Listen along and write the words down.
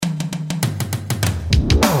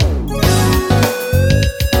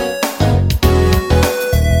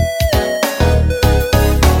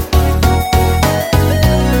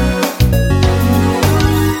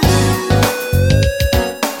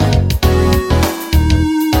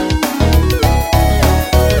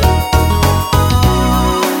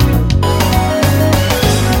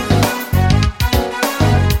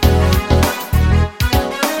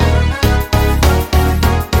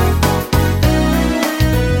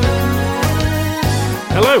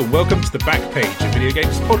Hello and welcome to the Back Page, a video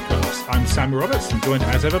games podcast. I'm Samuel Roberts and joined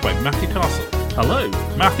as ever by Matthew Castle. Hello.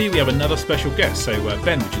 Matthew, we have another special guest, so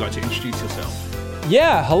Ben, would you like to introduce yourself?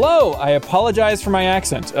 Yeah, hello. I apologize for my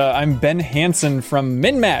accent. I'm Ben Hanson from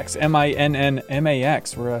MinnMax,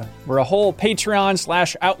 MinnMax. We're a whole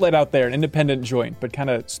Patreon/outlet out there, an independent joint, but kind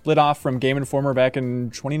of split off from Game Informer back in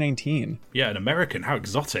 2019. Yeah, an American. How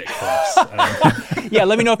exotic for us. Yeah,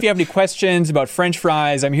 let me know if you have any questions about French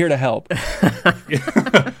fries. I'm here to help.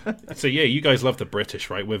 So yeah, you guys love the British,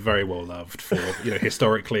 right? We're very well loved for,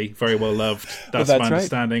 historically, very well loved. That's my right.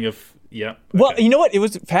 Understanding of... Yeah. Okay. Well, you know what? It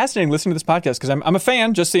was fascinating listening to this podcast because I'm a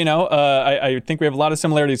fan, just so you know. I think we have a lot of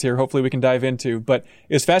similarities here. Hopefully we can dive into. But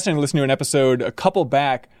it was fascinating to listen to an episode a couple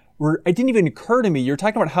back where it didn't even occur to me. You were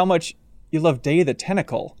talking about how much you love Day of the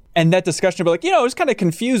Tentacle. And that discussion about it was kind of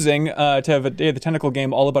confusing to have a Day of the Tentacle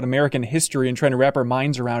game all about American history and trying to wrap our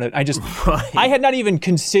minds around it. I had not even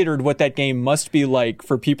considered what that game must be like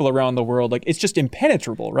for people around the world. Like, it's just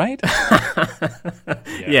impenetrable, right?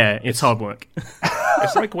 Yeah, it's hard work.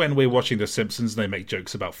 It's like when we're watching The Simpsons and they make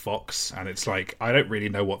jokes about Fox, and it's like, I don't really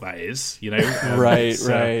know what that is,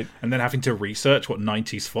 Right. And then having to research what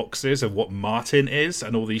 90s Fox is and what Martin is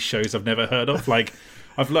and all these shows I've never heard of. Like,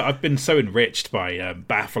 I've been so enriched by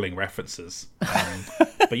baffling references.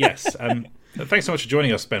 But yes, thanks so much for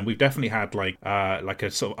joining us, Ben. We've definitely had like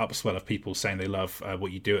a sort of upswell of people saying they love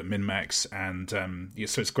what you do at MinnMax, and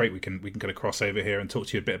so it's great we can kind of cross over here and talk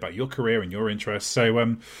to you a bit about your career and your interests.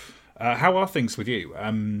 So, how are things with you?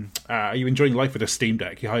 Are you enjoying life with a Steam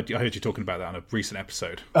Deck? I heard you talking about that on a recent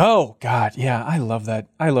episode. Oh, God, yeah, I love that.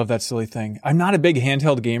 I love that silly thing. I'm not a big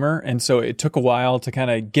handheld gamer, and so it took a while to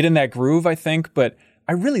kind of get in that groove, I think, but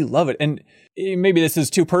I really love it. And maybe this is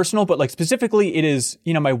too personal, but like specifically it is,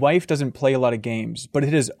 my wife doesn't play a lot of games, but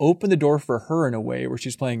it has opened the door for her in a way where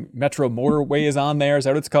she's playing Metro Motorway is on there. Is that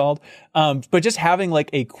what it's called? But just having like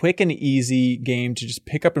a quick and easy game to just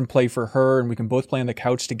pick up and play for her, and we can both play on the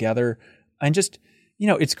couch together. And just,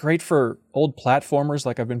 it's great for old platformers.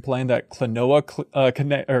 Like I've been playing that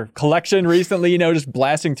Klonoa collection recently, just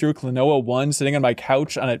blasting through Klonoa 1, sitting on my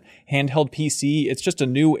couch on a handheld PC. It's just a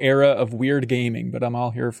new era of weird gaming, but I'm all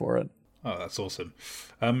here for it. Oh, that's awesome.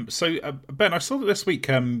 So, Ben, I saw that this week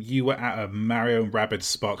you were at a Mario and Rabbids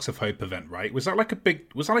Sparks of Hope event, right? Was that like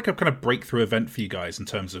a kind of breakthrough event for you guys in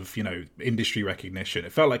terms of, industry recognition?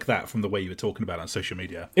 It felt like that from the way you were talking about it on social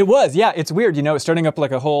media. It was, yeah. It's weird, starting up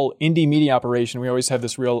like a whole indie media operation. We always have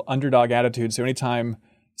this real underdog attitude. So anytime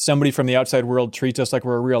somebody from the outside world treats us like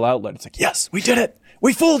we're a real outlet, it's like, yes, we did it.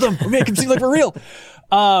 We fooled them. We make them seem like we're real.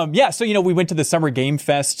 So, we went to the Summer Game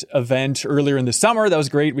Fest event earlier in the summer. That was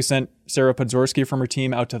great. We sent Sarah Podzorski from her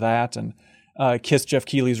team out to that and kissed Jeff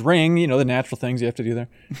Keighley's ring, the natural things you have to do there.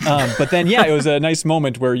 But then, it was a nice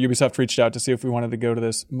moment where Ubisoft reached out to see if we wanted to go to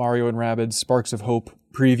this Mario and Rabbids Sparks of Hope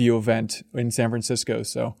preview event in San Francisco.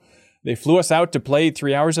 So they flew us out to play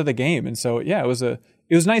 3 hours of the game. And so, it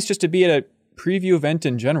was nice just to be at a preview event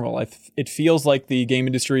in general. It feels like the game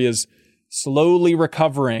industry is slowly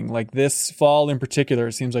recovering. Like this fall in particular,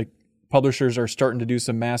 it seems like publishers are starting to do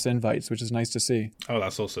some mass invites, which is nice to see. Oh,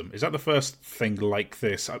 that's awesome. Is that the first thing like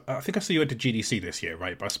this? I think I saw you went to GDC this year,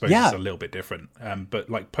 right? But I suppose it's a little bit different. But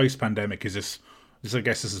like post-pandemic, I guess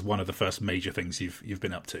this is one of the first major things you've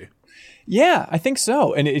been up to. Yeah, I think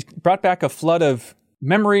so. And it brought back a flood of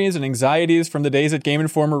memories and anxieties from the days at Game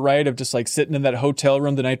Informer, right? Of just like sitting in that hotel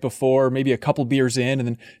room the night before, maybe a couple beers in, and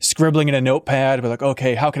then scribbling in a notepad. But like,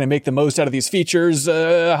 okay, how can I make the most out of these features?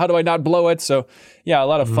 How do I not blow it? So yeah, a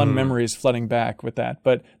lot of fun memories flooding back with that.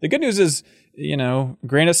 But the good news is,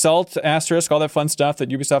 grain of salt, asterisk, all that fun stuff that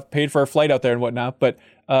Ubisoft paid for our flight out there and whatnot. But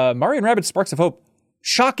Mario and Rabbids Sparks of Hope,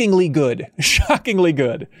 shockingly good. Shockingly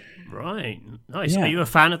good. Right. Nice. Yeah. Are you a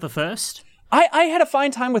fan of the first? I had a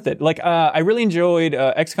fine time with it. Like, I really enjoyed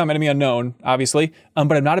XCOM Enemy Unknown, obviously,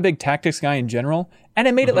 but I'm not a big tactics guy in general. And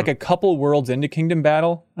I made it like a couple worlds into Kingdom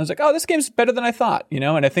Battle. I was like, oh, this game's better than I thought,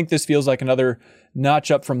 And I think this feels like another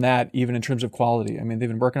notch up from that, even in terms of quality. I mean, they've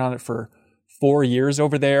been working on it for 4 years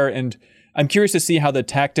over there, and I'm curious to see how the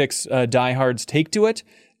tactics diehards take to it,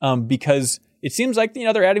 because it seems like,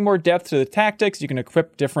 they're adding more depth to the tactics. You can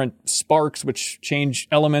equip different sparks, which change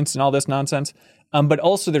elements and all this nonsense. But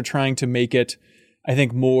also they're trying to make it, I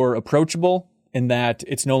think, more approachable in that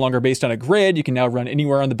it's no longer based on a grid. You can now run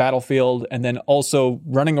anywhere on the battlefield, and then also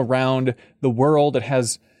running around the world. It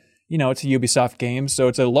has, it's a Ubisoft game, so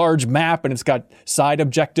it's a large map, and it's got side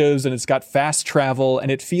objectives, and it's got fast travel,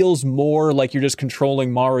 and it feels more like you're just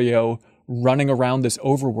controlling Mario running around this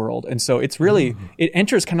overworld. And so it's really, it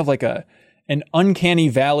enters kind of like an uncanny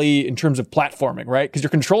valley in terms of platforming, right? Because you're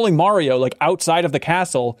controlling Mario like outside of the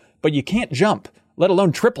castle, but you can't jump. let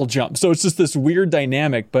alone triple jump. So it's just this weird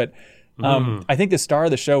dynamic. But I think the star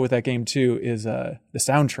of the show with that game too is the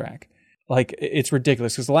soundtrack. Like, it's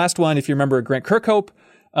ridiculous because the last one, if you remember, Grant Kirkhope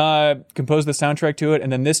composed the soundtrack to it,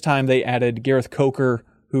 and then this time they added Gareth Coker,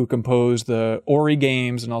 who composed the Ori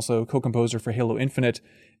games and also co-composer for Halo Infinite.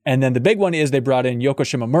 And then the big one is they brought in Yoko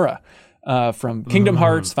Shimomura from Kingdom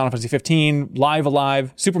Hearts, Final Fantasy 15, Live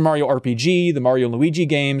Alive, Super Mario RPG, the Mario and Luigi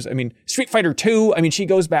games. I mean, Street Fighter 2. I mean, she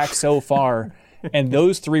goes back so far. And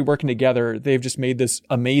those three working together, they've just made this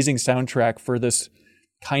amazing soundtrack for this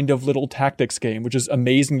kind of little tactics game, which is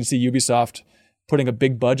amazing to see Ubisoft putting a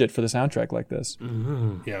big budget for the soundtrack like this.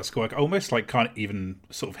 Yeah, it's cool. I almost like can't even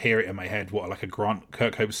sort of hear it in my head what like a Grant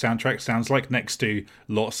Kirkhope soundtrack sounds like next to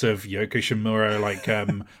lots of Yoko Shimomura like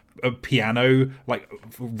a piano, like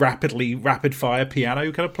rapid fire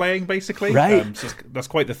piano kind of playing basically. Right. So that's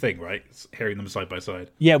quite the thing, right? It's hearing them side by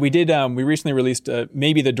side. Yeah, we did. We recently released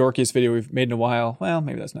maybe the dorkiest video we've made in a while. Well,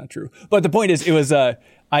 maybe that's not true. But the point is, it was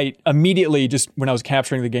I immediately just when I was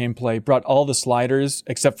capturing the gameplay brought all the sliders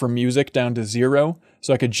except for music down to 0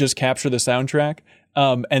 so I could just capture the soundtrack.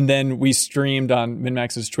 And then we streamed on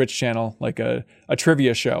MinnMax's Twitch channel like a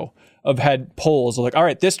trivia show of had polls of like, all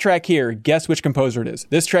right, this track here, guess which composer it is.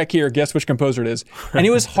 This track here, guess which composer it is. And it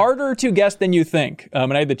was harder to guess than you think.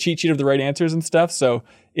 And I had the cheat sheet of the right answers and stuff. So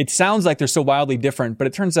it sounds like they're so wildly different, but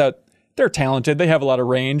it turns out they're talented. They have a lot of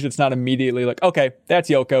range. It's not immediately like, okay, that's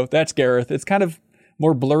Yoko, that's Gareth. It's kind of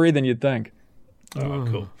more blurry than you'd think. Oh,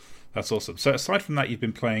 cool. That's awesome. So aside from that, you've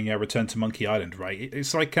been playing Return to Monkey Island, right?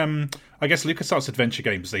 It's like, I guess LucasArts adventure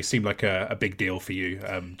games, they seem like a big deal for you,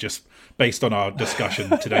 just based on our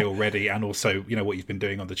discussion today already, and also, you know, what you've been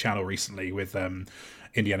doing on the channel recently with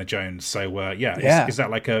Indiana Jones. So, is that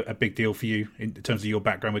like a big deal for you in terms of your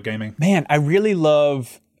background with gaming? Man, I really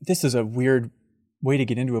love, this is a weird way to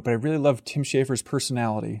get into it, but I really love Tim Schafer's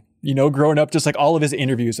personality. You know, growing up, just like all of his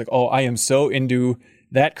interviews, like, oh, I am so into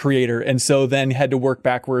that creator. And so then had to work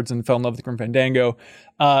backwards and fell in love with Grim Fandango.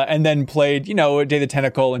 And then played, you know, Day of the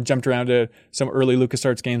Tentacle and jumped around to some early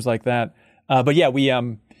LucasArts games like that. But yeah,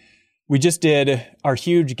 we just did our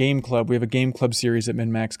huge game club. We have a game club series at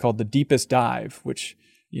MinnMax called The Deepest Dive, which,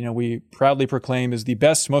 you know, we proudly proclaim is the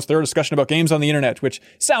best, most thorough discussion about games on the internet, which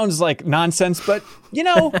sounds like nonsense, but, you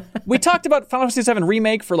know, we talked about Final Fantasy VII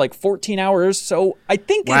Remake for like 14 hours, so I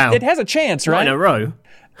think it has a chance, right? Not in a row.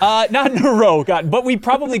 Not in a row, God, but we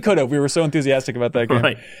probably could have. We were so enthusiastic about that game.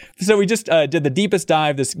 Right. So we just did The Deepest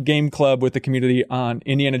Dive, this game club with the community on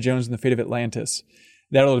Indiana Jones and the Fate of Atlantis.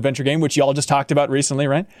 That little adventure game, which y'all just talked about recently,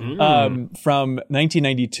 right? From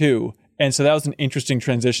 1992. And so that was an interesting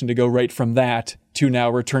transition to go right from that to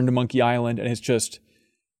now Return to Monkey Island. And it's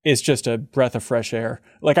just a breath of fresh air.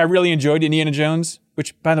 Like, I really enjoyed Indiana Jones,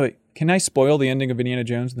 which, by the way, can I spoil the ending of Indiana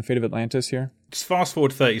Jones and the Fate of Atlantis here? Just fast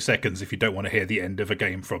forward 30 seconds if you don't want to hear the end of a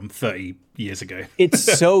game from 30 years ago. It's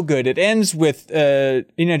so good. It ends with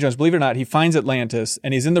Indiana Jones, believe it or not, he finds Atlantis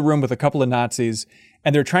and he's in the room with a couple of Nazis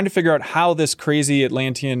and they're trying to figure out how this crazy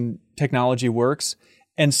Atlantean technology works.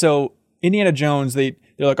 And so Indiana Jones, they're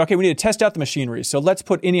like, okay, we need to test out the machinery. So let's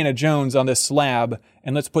put Indiana Jones on this slab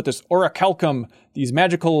and let's put this orichalcum, these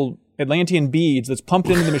magical Atlantean beads that's pumped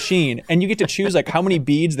into the machine. And you get to choose like how many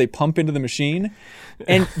beads they pump into the machine.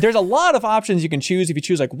 And there's a lot of options you can choose if you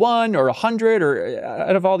choose like 1 or 100 or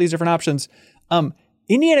out of all these different options.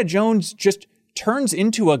 Indiana Jones just turns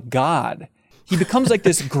into a god. He becomes like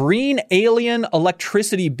this green alien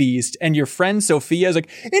electricity beast, and your friend Sophia is like,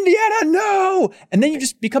 Indiana, no! And then you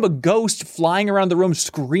just become a ghost flying around the room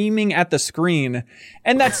screaming at the screen.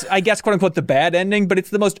 And that's, I guess, quote unquote, the bad ending, but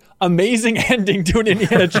it's the most amazing ending to an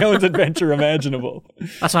Indiana Jones adventure imaginable.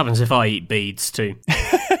 That's what happens if I eat beads too.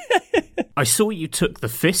 I saw you took the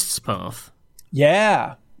fists path.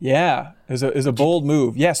 Yeah. It's a bold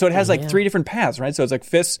move. Yeah, so it has like 3 different paths, right? So it's like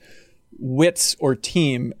fists, wits, or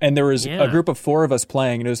team, and there was a group of 4 of us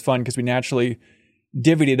playing, and it was fun because we naturally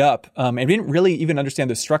divvied it up, and we didn't really even understand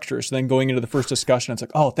the structure. So then going into the first discussion, it's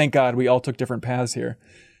like, oh, thank God we all took different paths here.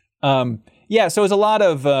 So it was a lot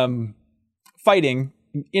of fighting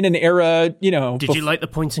in an era, you know. Did you like the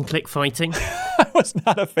point and click fighting? I was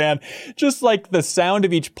not a fan. Just like the sound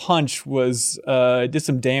of each punch was did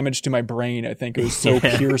some damage to my brain. I think it was so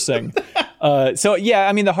piercing. I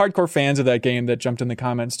mean, the hardcore fans of that game that jumped in the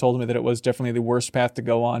comments told me that it was definitely the worst path to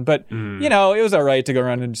go on. But, you know, it was all right to go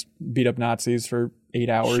around and just beat up Nazis for 8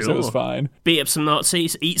 hours. Sure. It was fine. Beat up some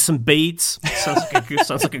Nazis, eat some beads. Sounds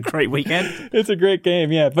like a great weekend. It's a great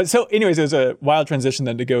game, yeah. But so anyways, it was a wild transition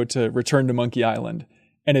then to go to Return to Monkey Island.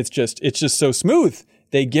 And it's just so smooth.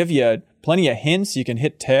 They give you plenty of hints. You can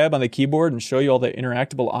hit tab on the keyboard and show you all the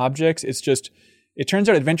interactable objects. it turns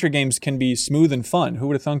out adventure games can be smooth and fun. Who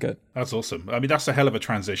would have thunk it? That's awesome. I mean, that's a hell of a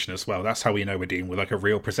transition as well. That's how we know we're dealing with like a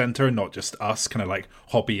real presenter and not just us kind of like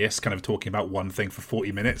hobbyists kind of talking about one thing for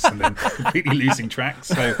 40 minutes and then completely losing track.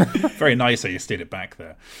 So very nice that you steered it back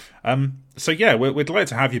there. So yeah, we're delighted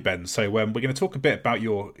to have you, Ben. So we're going to talk a bit about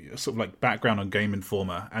your sort of like background on Game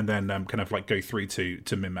Informer and then kind of like go through to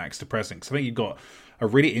MinnMax to present. Because I think you've got a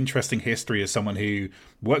really interesting history as someone who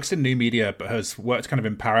works in new media but has worked kind of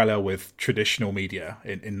in parallel with traditional media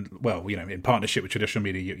in partnership with traditional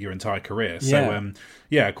media your entire career. So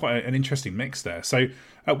quite an interesting mix there. So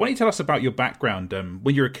why don't you tell us about your background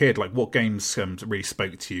when you were a kid? Like what games really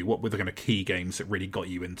spoke to you? What were the kind of key games that really got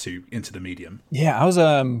you into the medium? Yeah, I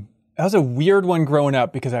was a weird one growing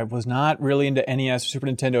up because I was not really into NES or Super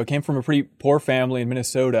Nintendo. I came from a pretty poor family in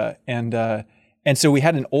Minnesota, and so we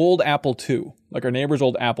had an old Apple II, like our neighbor's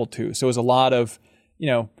old Apple II. So it was a lot of,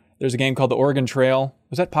 there's a game called the Oregon Trail.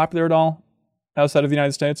 Was that popular at all outside of the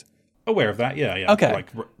United States? Aware of that, yeah. Okay. Like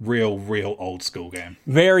real old school game.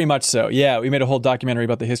 Very much so, yeah. We made a whole documentary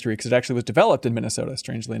about the history because it actually was developed in Minnesota,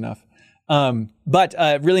 strangely enough. But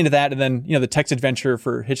really into that, and then, the text adventure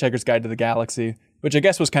for Hitchhiker's Guide to the Galaxy, which I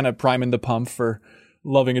guess was kind of priming the pump for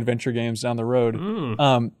loving adventure games down the road.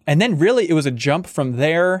 And then really it was a jump from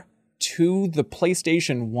there to the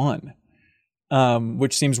PlayStation 1,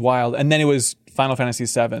 which seems wild. And then it was Final Fantasy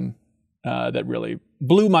VII that really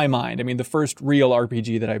blew my mind. I mean, the first real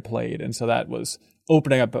RPG that I played. And so that was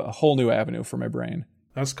opening up a whole new avenue for my brain.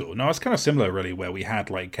 That's cool. No, it's kind of similar, really, where we had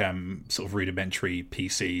like sort of rudimentary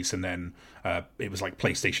PCs, and then it was like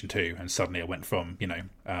PlayStation 2, and suddenly I went from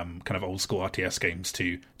kind of old school RTS games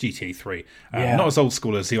to GTA 3. Not as old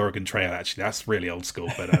school as the Oregon Trail, actually. That's really old school,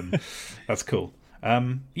 but that's cool.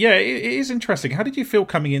 It is interesting. How did you feel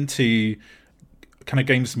coming into kind of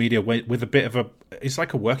games media with a bit of it's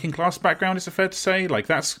like a working class background, is it fair to say? Like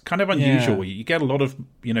that's kind of unusual. You get a lot of,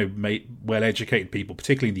 well-educated people,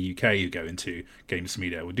 particularly in the UK, who go into games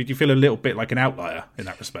media. Did you feel a little bit like an outlier in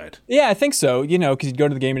that respect? Yeah, I think so. Because you'd go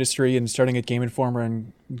to the game industry and starting at Game Informer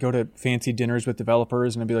and go to fancy dinners with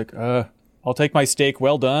developers and I'd be like, I'll take my steak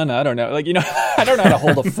well done. I don't know. I don't know how to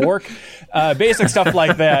hold a fork. Basic stuff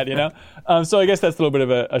like that, So I guess that's a little bit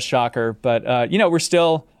of a shocker. But,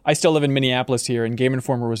 I still live in Minneapolis here, and Game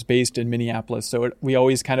Informer was based in Minneapolis. So we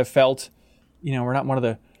always kind of felt, we're not one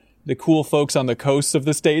of the cool folks on the coasts of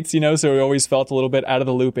the states, so we always felt a little bit out of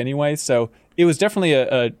the loop anyway. So it was definitely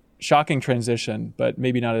a shocking transition, but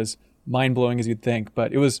maybe not as mind-blowing as you'd think.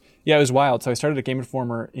 But it was wild. So I started at Game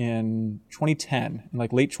Informer in 2010, in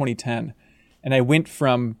like late 2010. And I went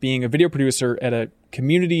from being a video producer at a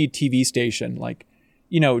community TV station,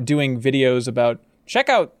 doing videos about, check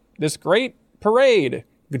out this great parade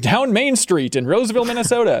down Main Street in Roseville,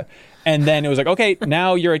 Minnesota. And then it was like, okay,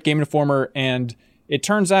 now you're at Game Informer, and it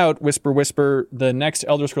turns out, whisper, the next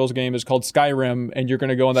Elder Scrolls game is called Skyrim, and you're going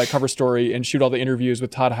to go on that cover story and shoot all the interviews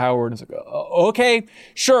with Todd Howard. And it's like, okay,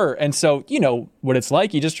 sure. And so, what it's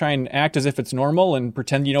like. You just try and act as if it's normal and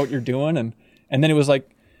pretend you know what you're doing. And then it was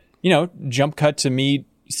like, jump cut to me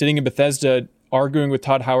sitting in Bethesda arguing with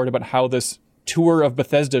Todd Howard about how this tour of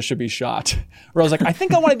Bethesda should be shot. Where I was like, I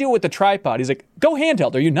think I want to do it with the tripod. He's like, go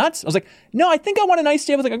handheld. Are you nuts? I was like, no, I think I want a nice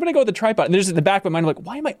table. I was like, I'm going to go with the tripod. And there's in the back of my mind, I'm like,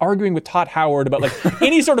 why am I arguing with Todd Howard about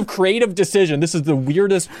any sort of creative decision? This is the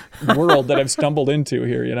weirdest world that I've stumbled into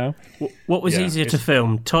here, What was easier to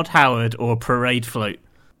film, Todd Howard or Parade Float?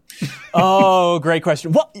 Oh, great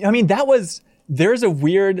question. Well, I mean, the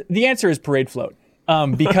answer is Parade Float.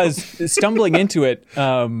 Because stumbling into it,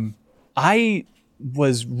 I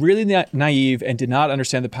was really naive and did not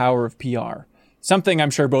understand the power of PR. Something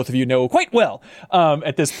I'm sure both of you know quite well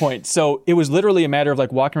at this point. So it was literally a matter of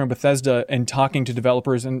walking around Bethesda and talking to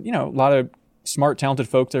developers and, a lot of smart, talented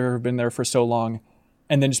folks that have been there for so long.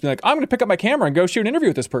 And then just be like, I'm going to pick up my camera and go shoot an interview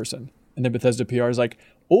with this person. And then Bethesda PR is like,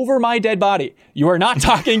 over my dead body. You are not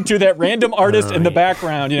talking to that random artist in the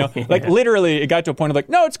background. Literally, it got to a point of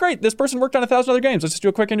no, it's great. This person worked on 1,000 other games. Let's just do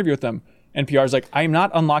a quick interview with them. And PR is like, I'm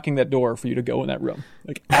not unlocking that door for you to go in that room.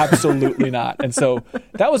 Absolutely not. And so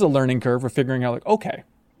that was a learning curve of figuring out okay,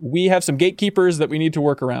 we have some gatekeepers that we need to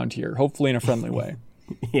work around here, hopefully in a friendly way.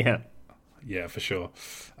 Yeah, for sure.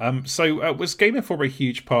 So was Game Informer a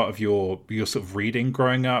huge part of your sort of reading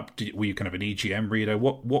growing up? Were you kind of an EGM reader?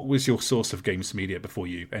 What was your source of games media before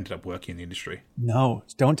you ended up working in the industry? No,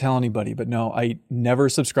 don't tell anybody. But no, I never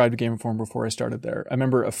subscribed to Game Informer before I started there. I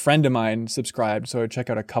remember a friend of mine subscribed, so I'd check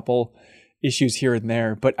out a couple issues here and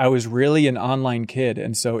there. But I was really an online kid,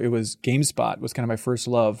 and so it was GameSpot was kind of my first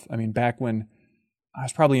love. I mean, back when I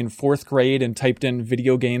was probably in 4th grade and typed in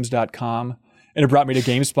videogames.com. And it brought me to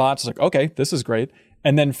GameSpot. I was like, okay, this is great.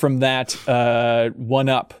 And then from that,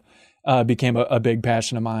 1UP became a big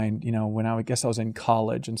passion of mine, when I guess I was in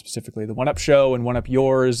college, and specifically the 1UP show and 1UP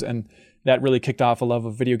Yours. And that really kicked off a love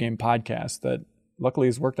of video game podcasts that luckily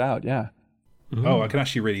has worked out. Yeah. Oh, I can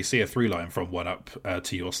actually really see a through line from 1UP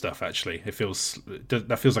to your stuff, actually. That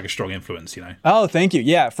feels like a strong influence, Oh, thank you.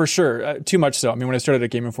 Yeah, for sure. Too much so. I mean, when I started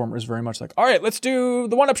at Game Informer, it was very much like, all right, let's do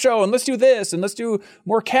the 1UP show, and let's do this, and let's do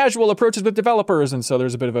more casual approaches with developers. And so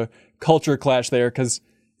there's a bit of a culture clash there, because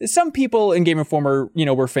some people in Game Informer,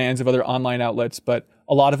 were fans of other online outlets, but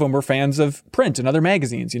a lot of them were fans of print and other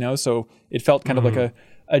magazines, so it felt kind of like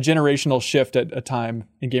a generational shift at a time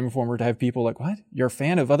in Game Informer to have people like, what? You're a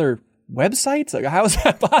fan of other websites? Like, how is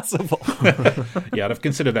that possible? Yeah, I'd have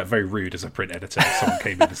considered that very rude as a print editor if someone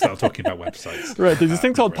came in and started talking about websites. Right, there's this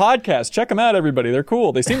thing called podcasts. Check them out, everybody. They're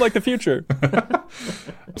cool. They seem like the future.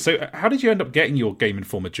 So how did you end up getting your Game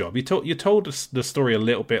Informer job? You told us the story a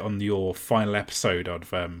little bit on your final episode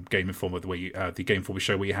of Game Informer, the Game Informer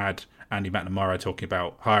show where you had Andy McNamara talking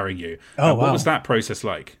about hiring you. Wow. What was that process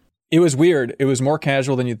like? It was weird. It was more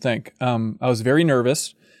casual than you'd think. I was very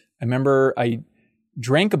nervous. I remember I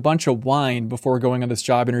drank a bunch of wine before going on this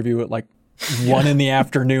job interview at like 1 in the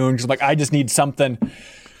afternoon. Just like, I just need something,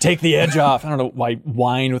 take the edge off. I don't know why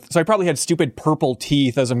wine. So I probably had stupid purple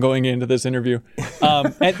teeth as I'm going into this interview.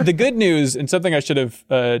 And the good news, and something I should have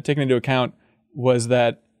taken into account, was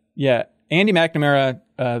that, Andy McNamara,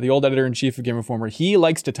 the old editor-in-chief of Game Informer, he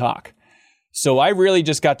likes to talk. So I really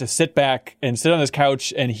just got to sit back and sit on his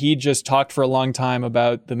couch, and he just talked for a long time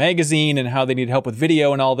about the magazine and how they need help with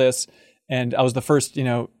video and all this. And I was the first,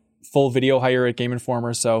 full video hire at Game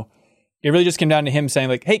Informer. So it really just came down to him saying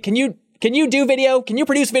like, hey, can you do video? Can you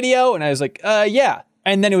produce video? And I was like, yeah.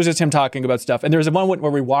 And then it was just him talking about stuff. And there was a moment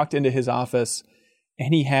where we walked into his office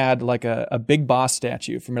and he had like a Big Boss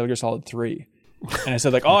statue from Metal Gear Solid 3. And I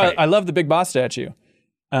said like, oh, right. I love the Big Boss statue.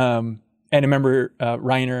 And I remember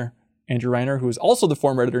Andrew Reiner, who was also the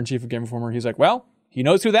former editor-in-chief of Game Informer, he's like, well, he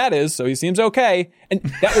knows who that is, so he seems okay. And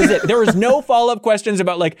that was it. There was no follow-up questions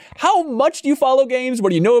about, like, how much do you follow games?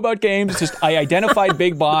 What do you know about games? It's just, I identified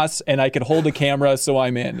Big Boss, and I could hold a camera, so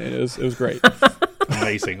I'm in. It was great.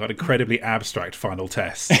 Amazing. What an incredibly abstract final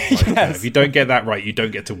test. Like, Yes. If you don't get that right, you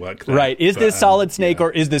don't get to work there. Right. Is this Solid Snake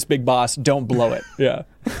or is this Big Boss? Don't blow it. Yeah.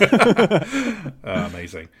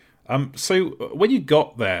 Amazing. So when you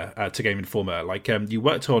got there to Game Informer, you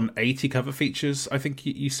worked on 80 cover features, I think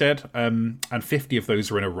you said, and 50 of those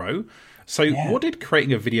were in a row. So What did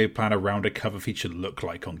creating a video plan around a cover feature look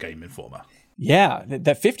like on Game Informer? Yeah,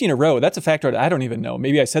 that 50 in a row, that's a factor I don't even know.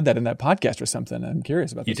 Maybe I said that in that podcast or something. I'm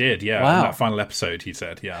curious about this. You did, yeah. Wow. In that final episode, he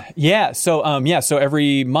said, yeah. Yeah, so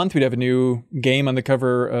every month we'd have a new game on the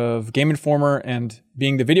cover of Game Informer, and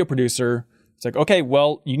being the video producer, it's like, okay,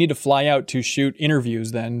 well, you need to fly out to shoot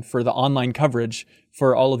interviews then for the online coverage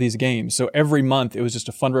for all of these games. So every month it was just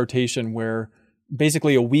a fun rotation where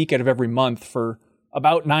basically a week out of every month for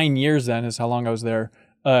about 9 years then is how long I was there.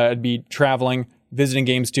 I'd be traveling, visiting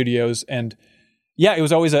game studios. And yeah, it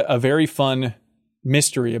was always a very fun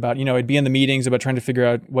mystery about, I'd be in the meetings about trying to figure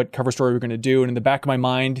out what cover story we're going to do. And in the back of my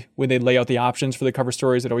mind, when they'd lay out the options for the cover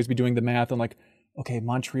stories, I'd always be doing the math and like, okay,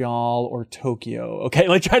 Montreal or Tokyo. Okay,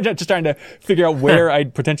 like trying to figure out where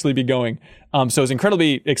I'd potentially be going. So it was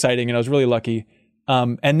incredibly exciting, and I was really lucky.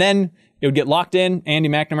 And then it would get locked in. Andy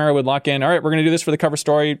McNamara would lock in. All right, we're going to do this for the cover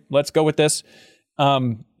story. Let's go with this.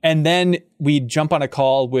 And then we'd jump on a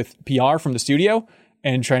call with PR from the studio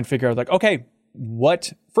and try and figure out like, okay,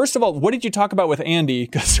 first of all, what did you talk about with Andy?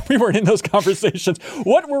 Because we weren't in those conversations.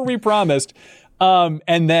 What were we promised?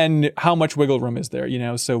 And then how much wiggle room is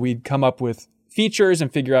there? So we'd come up with features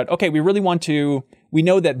and figure out, okay, we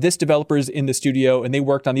know that this developer's in the studio and they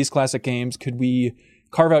worked on these classic games. Could we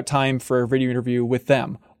carve out time for a video interview with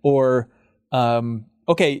them? Or,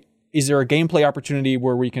 okay, is there a gameplay opportunity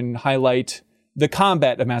where we can highlight the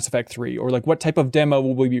combat of Mass Effect 3? Or like what type of demo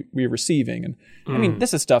will we be receiving? And I mean,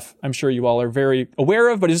 this is stuff I'm sure you all are very aware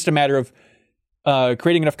of, but it's just a matter of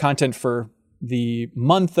creating enough content for the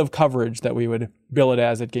month of coverage that we would bill it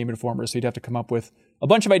as at Game Informer. So you'd have to come up with a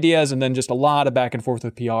bunch of ideas and then just a lot of back and forth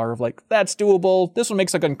with PR of like, that's doable. This one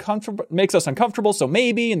makes us uncomfortable, so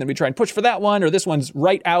maybe. And then we try and push for that one, or this one's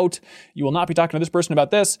right out. You will not be talking to this person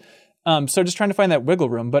about this. So just trying to find that wiggle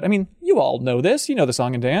room. But I mean, you all know this. You know the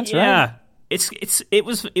song and dance, right? Yeah, it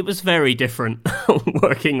was very different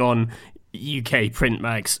working on UK print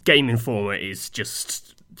mags. Game Informer is just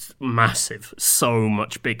massive, so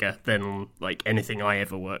much bigger than like anything I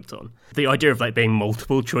ever worked on. The idea of like being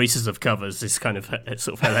multiple choices of covers is kind of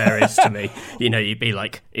sort of hilarious to me. You'd be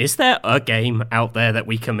like, is there a game out there that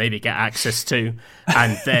we can maybe get access to?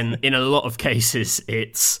 And then in a lot of cases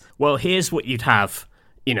it's, well, here's what you'd have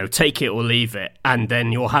take it or leave it, and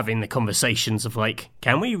then you're having the conversations of like,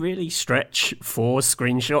 can we really stretch 4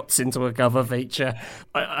 screenshots into a cover feature?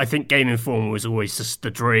 I think Game Informer was always just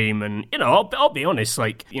the dream, and I'll be honest,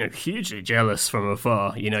 like, hugely jealous from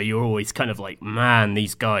afar. You're always kind of like, man,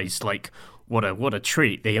 these guys, like, what a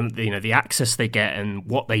treat. The access they get and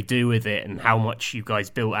what they do with it and how much you guys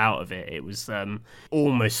built out of it. It was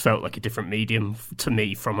almost felt like a different medium to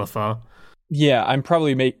me from afar. Yeah, I'm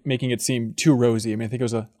probably making it seem too rosy. I mean, I think it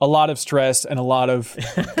was a lot of stress and a lot of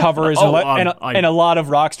covers and a lot of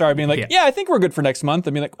Rockstar being like, yeah, I think we're good for next month.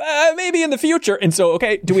 I mean, like, maybe in the future. And so,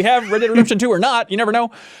 okay, do we have Red Dead Redemption 2 or not? You never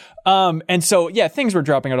know. And so, yeah, things were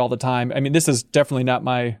dropping out all the time. I mean, this is definitely not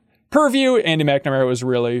my purview. Andy McNamara was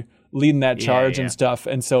really leading that charge and stuff.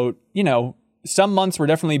 And so, some months were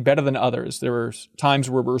definitely better than others. There were times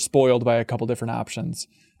where we were spoiled by a couple different options.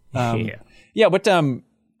 Yeah, but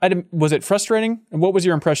was it frustrating? And what was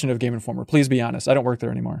your impression of Game Informer? Please be honest. I don't work there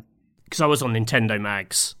anymore. Because I was on Nintendo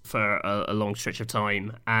Mags for a long stretch of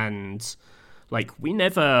time, and like we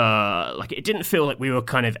never, like it didn't feel like we were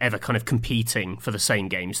ever competing for the same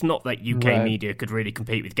games. Not that UK media could really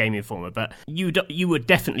compete with Game Informer, but you would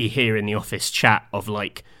definitely hear in the office chat of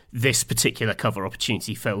like, this particular cover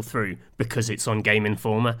opportunity fell through because it's on Game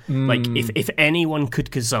Informer. Like if anyone could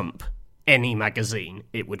gazump any magazine,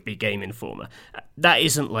 it would be Game Informer. That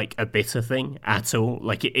isn't like a bitter thing at all.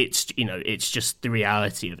 Like it's just the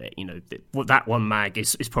reality of it. That one mag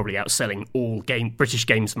is probably outselling all British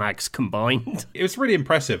games mags combined. It was really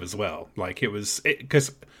impressive as well. Like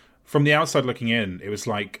because from the outside looking in, it was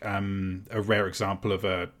like a rare example of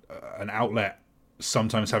an outlet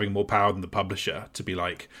sometimes having more power than the publisher to be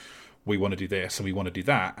like, we want to do this and we want to do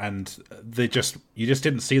that, and you just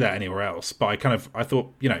didn't see that anywhere else. But I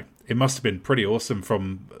thought it must have been pretty awesome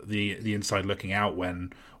from the inside looking out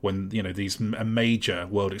when these major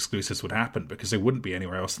world exclusives would happen, because they wouldn't be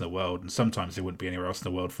anywhere else in the world, and sometimes they wouldn't be anywhere else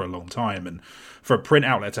in the world for a long time. And for a print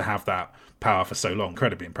outlet to have that power for so long,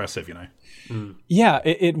 incredibly impressive. Yeah,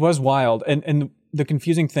 it was wild, and the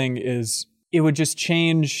confusing thing is it would just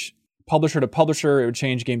change publisher to publisher, it would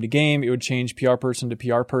change game to game, it would change PR person to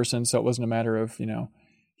PR person, so it wasn't a matter of,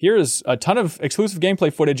 here's a ton of exclusive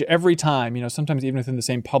gameplay footage every time. Sometimes even within the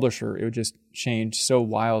same publisher, it would just change so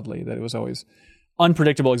wildly that it was always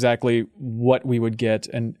unpredictable exactly what we would get.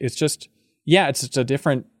 And it's just, it's just a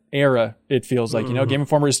different era, it feels like. Game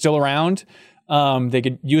Informer is still around. They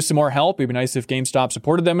could use some more help. It'd be nice if GameStop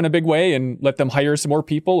supported them in a big way and let them hire some more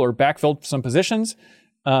people or backfill some positions.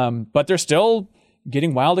 But they're still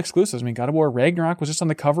getting wild exclusives. I mean, God of War Ragnarok was just on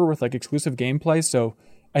the cover with like exclusive gameplay. So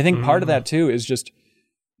I think part of that too is just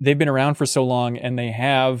they've been around for so long and they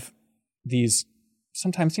have these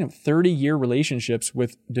sometimes 30-year relationships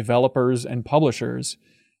with developers and publishers.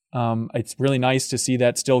 It's really nice to see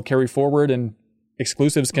that still carry forward, and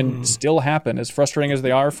exclusives can still happen, as frustrating as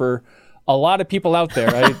they are for a lot of people out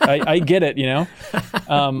there. I get it, No,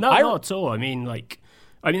 not at all. I mean,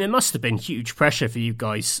 there must have been huge pressure for you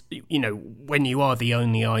guys, when you are the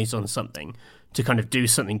only eyes on something, to kind of do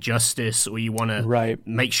something justice, or you want to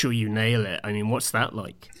make sure you nail it. I mean, what's that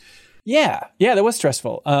like? Yeah, that was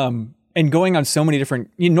stressful. And going on so many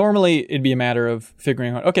different, normally it'd be a matter of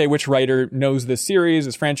figuring out, okay, which writer knows this series,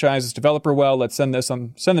 this franchise, this developer well, let's send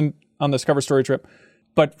them on this cover story trip.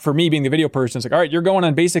 But for me, being the video person, it's like, all right, you're going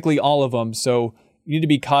on basically all of them, so you need to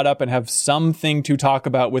be caught up and have something to talk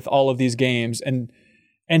about with all of these games. And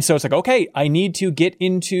so it's like, okay, I need to get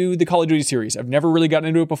into the Call of Duty series. I've never really gotten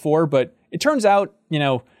into it before, but it turns out,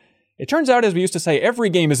 as we used to say, every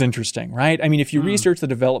game is interesting, right? I mean, if you research the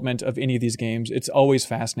development of any of these games, it's always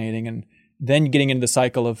fascinating. And then getting into the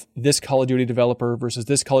cycle of this Call of Duty developer versus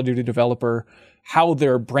this Call of Duty developer, how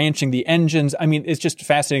they're branching the engines. I mean, it's just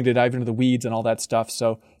fascinating to dive into the weeds and all that stuff.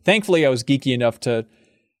 So thankfully, I was geeky enough to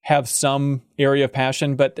have some area of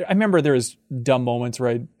passion. But I remember there was dumb moments where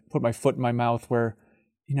I put my foot in my mouth where,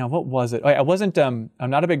 what was it? I wasn't, I'm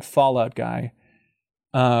not a big Fallout guy.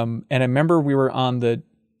 And I remember we were on the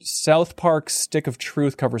South Park Stick of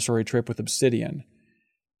Truth cover story trip with Obsidian.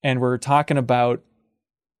 And we're talking about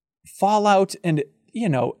Fallout, and,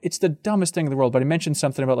 it's the dumbest thing in the world. But I mentioned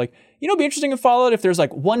something about it'd be interesting in Fallout if there's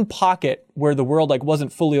one pocket where the world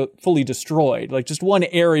wasn't fully destroyed, just one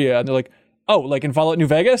area. And they're like, oh, like in Fallout New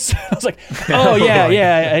Vegas? I was like, oh,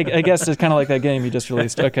 yeah, I guess it's kind of like that game you just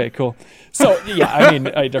released. Okay, cool. So, yeah, I mean,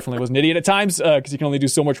 I definitely was an idiot at times because you can only do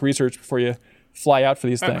so much research before you fly out for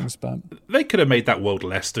these things. But they could have made that world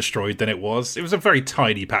less destroyed than it was. It was a very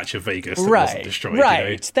tiny patch of Vegas that wasn't destroyed.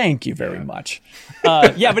 Right, Thank you very much.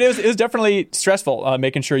 But it was definitely stressful,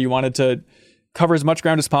 making sure you wanted to cover as much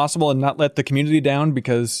ground as possible and not let the community down,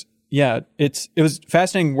 because it was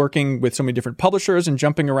fascinating working with so many different publishers and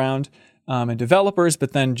jumping around and developers,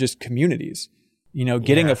 but then just communities.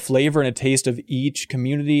 Getting a flavor and a taste of each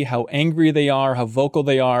community, how angry they are, how vocal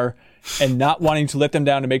they are, and not wanting to let them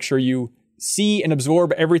down to make sure you see and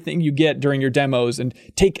absorb everything you get during your demos and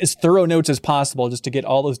take as thorough notes as possible just to get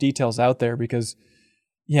all those details out there. Because,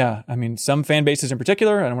 some fan bases in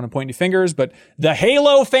particular, I don't want to point any fingers, but the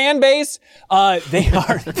Halo fan base, they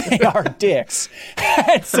are dicks.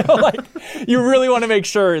 And so, you really want to make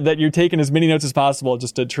sure that you're taking as many notes as possible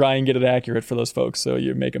just to try and get it accurate for those folks so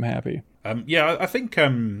you make them happy. I think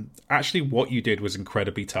actually what you did was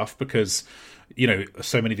incredibly tough because,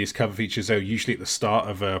 so many of these cover features are usually at the start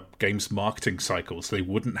of a game's marketing cycle, so they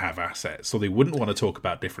wouldn't have assets, or they wouldn't want to talk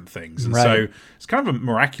about different things. And so it's kind of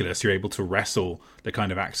miraculous you're able to wrestle the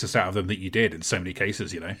kind of access out of them that you did in so many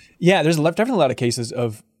cases, Yeah, there's definitely a lot of cases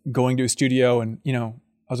of going to a studio and, I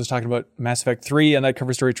was just talking about Mass Effect 3 and that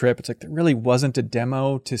cover story trip. It's like there really wasn't a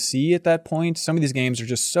demo to see at that point. Some of these games are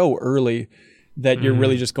just so early that you're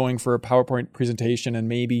really just going for a PowerPoint presentation and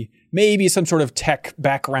maybe some sort of tech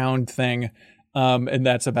background thing. And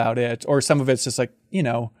that's about it. Or some of it's just like,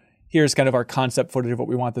 here's kind of our concept footage of what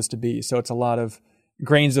we want this to be. So it's a lot of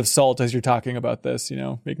grains of salt as you're talking about this,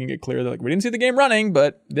 making it clear that we didn't see the game running,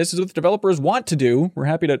 but this is what the developers want to do. We're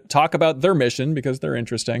happy to talk about their mission because they're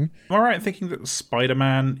interesting. All right, thinking that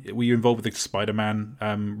Spider-Man, were you involved with the Spider-Man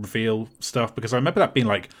reveal stuff? Because I remember that being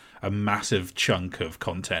a massive chunk of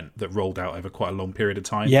content that rolled out over quite a long period of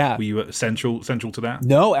time. Yeah. Were you central to that?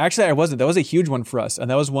 No, actually I wasn't. That was a huge one for us. And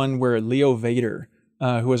that was one where Leo Vader,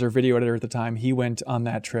 who was our video editor at the time, he went on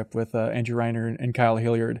that trip with Andrew Reiner and Kyle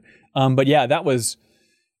Hilliard. But yeah, that was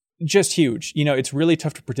just huge. It's really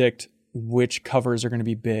tough to predict which covers are going to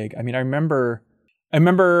be big. I remember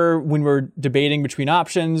when we were debating between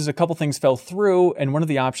options, a couple things fell through. And one of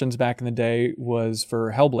the options back in the day was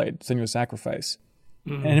for Hellblade, Senua's Sacrifice.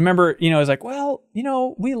 Mm-hmm. And I remember, I was like, well,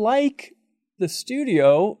 we like the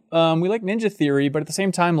studio, we like Ninja Theory, but at the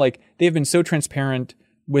same time, they've been so transparent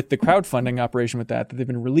with the crowdfunding operation with that they've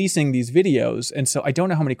been releasing these videos. And so I don't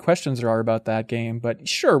know how many questions there are about that game, but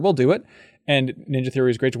sure, we'll do it. And Ninja Theory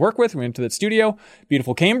is great to work with. We went to that studio,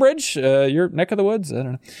 beautiful Cambridge, your neck of the woods. I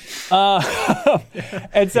don't know.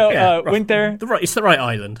 And so went there. It's the right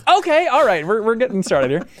island. Okay, all right, we're getting started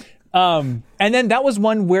here. And then that was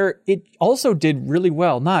one where it also did really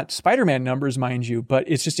well. Not Spider-Man numbers, mind you, but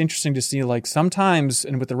it's just interesting to see sometimes,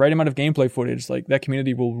 and with the right amount of gameplay footage, that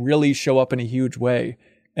community will really show up in a huge way.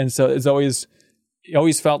 And so it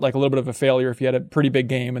always felt like a little bit of a failure if you had a pretty big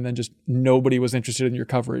game and then just nobody was interested in your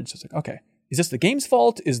coverage. It's like, okay, is this the game's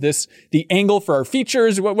fault? Is this the angle for our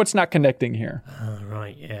features? What's not connecting here?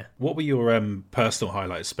 Right, yeah. What were your personal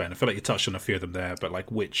highlights, Ben? I feel like you touched on a few of them there,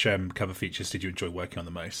 but which cover features did you enjoy working on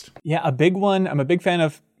the most? Yeah, a big one. I'm a big fan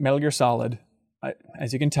of Metal Gear Solid.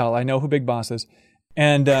 As you can tell, I know who Big Boss is.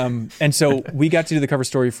 And so we got to do the cover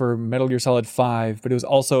story for Metal Gear Solid 5, but it was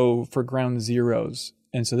also for Ground Zeroes.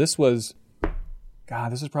 And so this was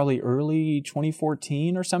probably early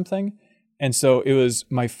 2014 or something. And so it was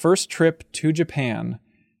my first trip to Japan.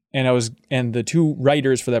 And the two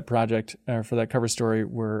writers for that project, for that cover story,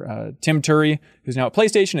 were Tim Turry, who's now at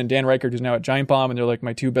PlayStation, and Dan Reichert, who's now at Giant Bomb. And they're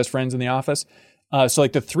my two best friends in the office. So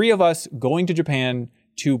the three of us going to Japan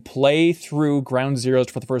to play through Ground Zeroes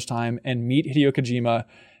for the first time and meet Hideo Kojima,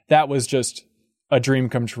 that was just a dream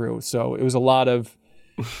come true. So it was a lot of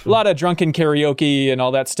drunken karaoke and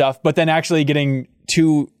all that stuff, but then actually getting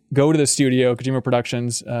to go to the studio, Kojima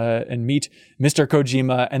Productions, and meet Mr.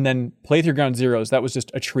 Kojima and then play through Ground Zeroes, that was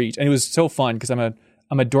just a treat. And it was so fun because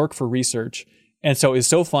I'm a dork for research. And so it was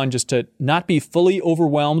so fun just to not be fully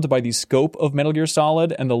overwhelmed by the scope of Metal Gear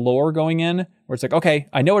Solid and the lore going in, where it's okay,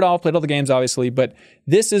 I know it all, played all the games, obviously, but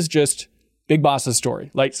this is just Big Boss's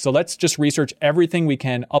story. So let's just research everything we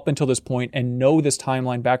can up until this point and know this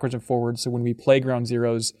timeline backwards and forwards. So when we play Ground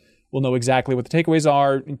Zeroes, we'll know exactly what the takeaways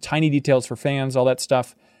are, tiny details for fans, all that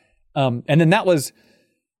stuff. And then that was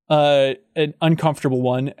an uncomfortable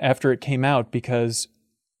one after it came out because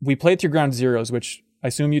we played through Ground Zeroes, which I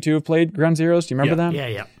assume you two have played Ground Zeroes. Do you remember that?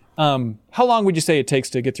 Yeah. How long would you say it takes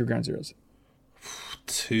to get through Ground Zeroes?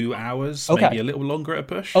 2 hours, maybe a little longer at a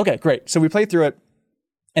push. Okay, great. So we played through it,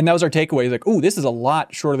 and that was our takeaway. This is a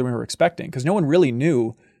lot shorter than we were expecting because no one really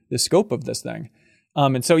knew the scope of this thing.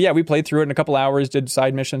 And so, we played through it in a couple hours, did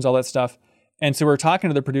side missions, all that stuff. And so we were talking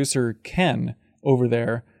to the producer, Ken, over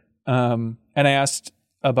there, and I asked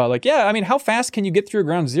about how fast can you get through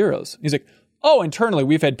Ground Zeroes? He's like, internally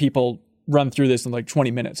we've had people run through this in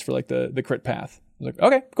 20 minutes for the crit path. I was like,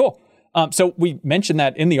 okay, cool. So we mentioned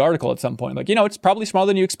that in the article at some point. Like, it's probably smaller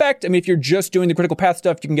than you expect. I mean, if you're just doing the critical path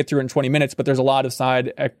stuff, you can get through it in 20 minutes, but there's a lot of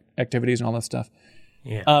side activities and all that stuff.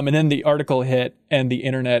 Yeah. And then the article hit and the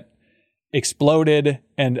internet exploded.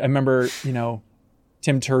 And I remember,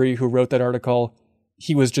 Tim Turi, who wrote that article,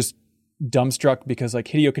 he was just dumbstruck because like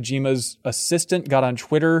Hideo Kojima's assistant got on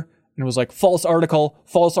Twitter and was like, false article,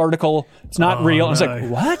 it's not real. And I was like,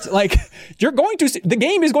 what? Like, the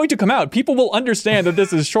game is going to come out. People will understand that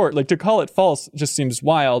this is short. Like, to call it false just seems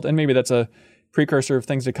wild. And maybe that's a precursor of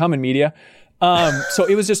things to come in media. So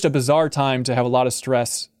it was just a bizarre time to have a lot of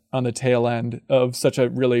stress on the tail end of such a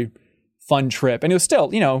really fun trip. And it was still,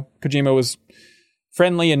 Kojima was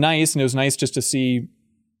friendly and nice, and it was nice just to see,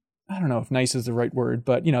 I don't know if nice is the right word,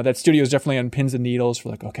 but, that studio is definitely on pins and needles for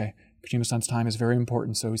like, okay, Kojima-san's time is very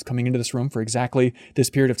important, so he's coming into this room for exactly this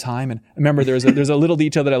period of time. And I remember there's a little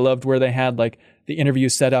detail that I loved where they had like the interview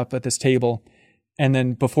set up at this table, and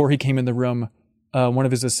then before he came in the room, one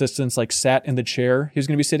of his assistants like sat in the chair he was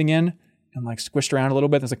going to be sitting in and like squished around a little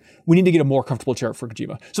bit. And it's like, we need to get a more comfortable chair for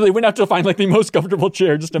Kojima. So they went out to find like the most comfortable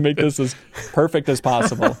chair just to make this as perfect as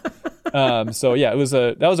possible. So yeah,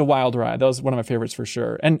 that was a wild ride. That was one of my favorites for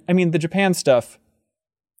sure. And I mean, the Japan stuff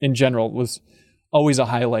in general was always a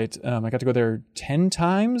highlight. I got to go there 10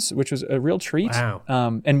 times, which was a real treat.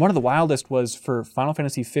 Wow. And one of the wildest was for Final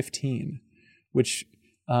Fantasy 15, which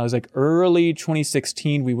was like early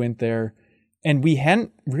 2016 we went there. And we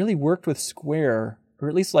hadn't really worked with Square, or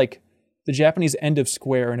at least like the Japanese end of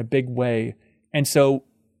Square in a big way. And so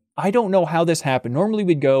I don't know how this happened. Normally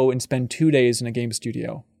we'd go and spend 2 days in a game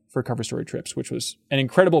studio for cover story trips, which was an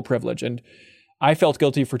incredible privilege. And I felt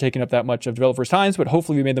guilty for taking up that much of developers' times, but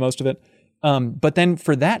hopefully we made the most of it. But then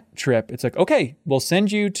for that trip, it's like, okay, we'll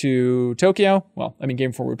send you to Tokyo. Well, I mean, Game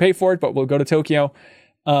Informer would pay for it, but we'll go to Tokyo.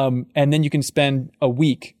 And then you can spend a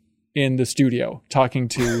week in the studio talking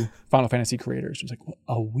to Final Fantasy creators. It's like,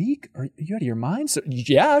 a week? Are you out of your mind? So,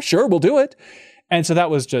 yeah, sure, we'll do it. And so that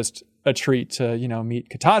was just a treat to, meet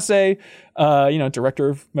Katase, director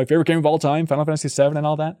of my favorite game of all time, Final Fantasy VII and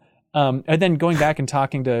all that. And then going back and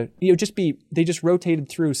talking to, they just rotated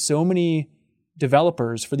through so many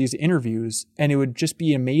developers for these interviews, and it would just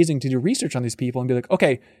be amazing to do research on these people and be like,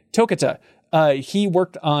 okay, Tokita, he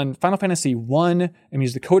worked on Final Fantasy 1, and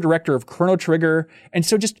he's the co-director of Chrono Trigger. And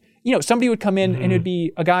so just, somebody would come in and it'd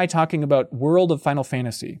be a guy talking about World of Final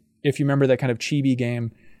Fantasy, if you remember that kind of chibi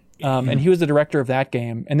game. And he was the director of that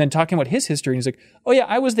game, and then talking about his history. And he's like, oh yeah,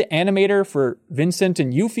 I was the animator for Vincent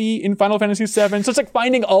and Yuffie in Final Fantasy VII. So it's like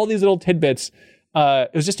finding all these little tidbits.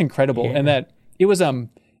 It was just incredible. And that it was an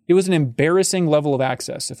embarrassing level of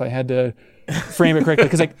access, if I had to frame it correctly.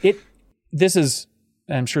 Because this is,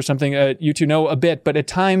 I'm sure something you two know a bit, but at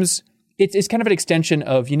times it's kind of an extension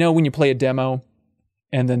of, when you play a demo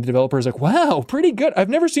and then the developer is like, wow, pretty good. I've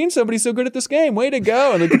never seen somebody so good at this game. Way to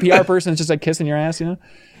go. And like the PR person is just like kissing your ass,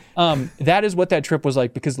 That is what that trip was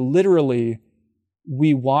like, because literally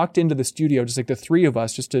we walked into the studio, just like the three of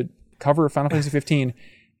us, just to cover Final Fantasy 15,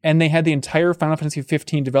 and they had the entire Final Fantasy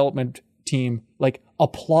 15 development team like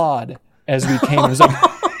applaud as we came. It was like,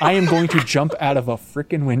 I am going to jump out of a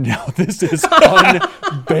freaking window. This is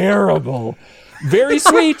unbearable. Very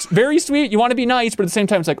sweet, very sweet. You want to be nice, but at the same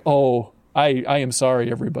time, it's like, oh, I am sorry,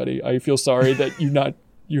 everybody. I feel sorry that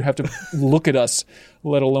you have to look at us,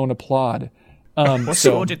 let alone applaud. What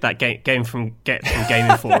score did that game get from Game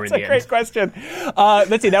Informer in the end? That's a great question.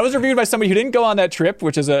 Let's see. That was reviewed by somebody who didn't go on that trip,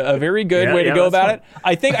 which is a very good way to go about it.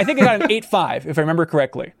 I think it got an 8.5, if I remember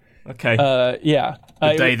correctly. Okay. Yeah.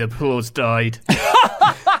 The day the applause died.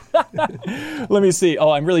 Let me see.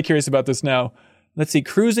 Oh, I'm really curious about this now. Let's see.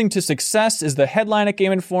 Cruising to Success is the headline at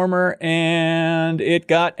Game Informer, and it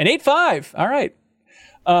got an 8.5. All right.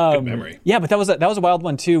 Good memory. Yeah, but that was a wild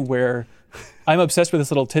one too, where I'm obsessed with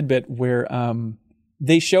this little tidbit where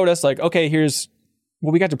they showed us like, okay,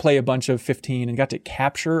 we got to play a bunch of 15 and got to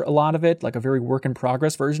capture a lot of it, like a very work in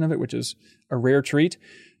progress version of it, which is a rare treat.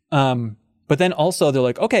 But then also they're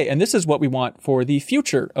like, okay, and this is what we want for the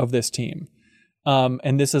future of this team.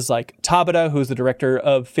 And this is like Tabata, who's the director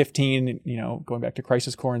of 15, going back to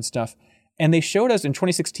Crisis Core and stuff. And they showed us in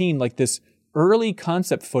 2016, like this early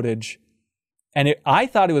concept footage. And I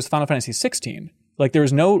thought it was Final Fantasy 16. Like there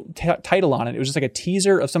was no title on it. It was just like a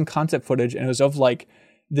teaser of some concept footage. And it was of like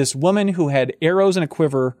this woman who had arrows in a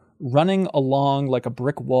quiver running along like a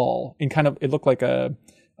brick wall in it looked like a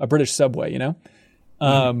British subway,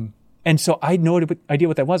 And so I had no idea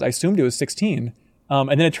what that was. I assumed it was 16. And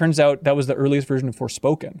then it turns out that was the earliest version of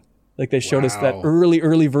Forspoken. Like they showed us that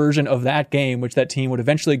early version of that game, which that team would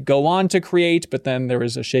eventually go on to create. But then there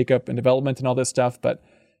was a shakeup in development and all this stuff. But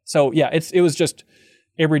so, yeah, it was just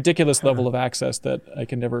a ridiculous level of access that I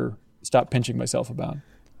can never stop pinching myself about.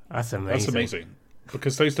 That's amazing. That's amazing.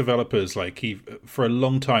 Because those developers, like, he for a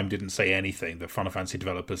long time didn't say anything. The Final Fantasy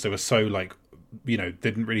developers, they were so, like,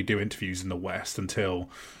 didn't really do interviews in the West until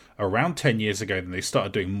around 10 years ago. Then they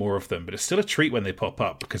started doing more of them. But it's still a treat when they pop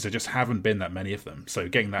up because there just haven't been that many of them. So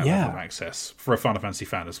getting that level of access for a Final Fantasy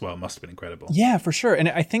fan as well must have been incredible. Yeah, for sure. And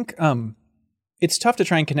I think it's tough to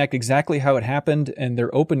try and connect exactly how it happened and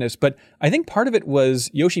their openness. But I think part of it was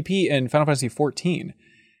Yoshi P and Final Fantasy 14.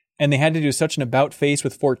 And they had to do such an about face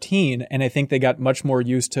with 14. And I think they got much more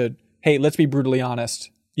used to, hey, let's be brutally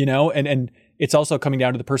honest, and it's also coming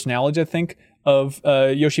down to the personalities, I think, of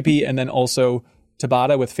Yoshi P and then also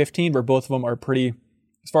Tabata with 15, where both of them are pretty,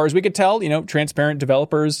 as far as we could tell, transparent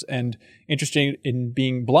developers and interested in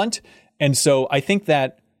being blunt. And so I think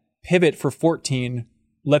that pivot for 14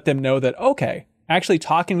 let them know that, okay, actually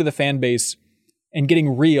talking to the fan base and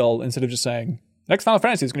getting real instead of just saying, next Final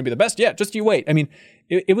Fantasy is going to be the best yet, just you wait. I mean,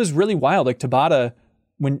 it was really wild. Like Tabata,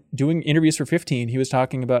 when doing interviews for 15, he was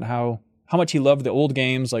talking about how much he loved the old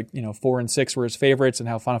games, like, 4 and 6 were his favorites, and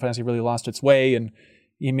how Final Fantasy really lost its way. And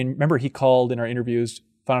remember he called in our interviews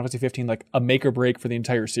Final Fantasy 15 like a make or break for the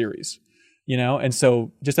entire series, And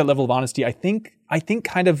so just that level of honesty, I think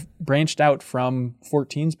kind of branched out from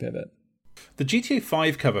 14's pivot. The GTA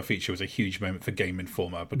 5 cover feature was a huge moment for Game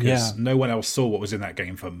Informer because no one else saw what was in that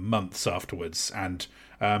game for months afterwards. And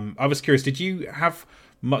I was curious, did you have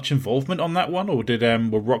much involvement on that one, or were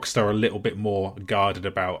Rockstar a little bit more guarded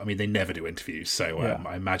about? I mean, they never do interviews, so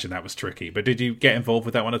I imagine that was tricky. But did you get involved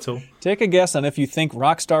with that one at all? Take a guess on if you think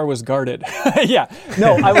Rockstar was guarded.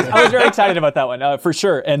 No, I was very excited about that one for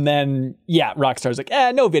sure. And then Rockstar's like,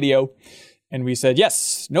 no video, and we said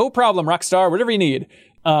yes, no problem, Rockstar, whatever you need.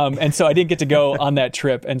 And so I didn't get to go on that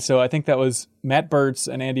trip. And so I think that was Matt Burtz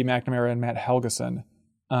and Andy McNamara and Matt Helgeson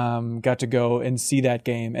got to go and see that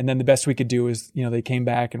game. And then the best we could do is, they came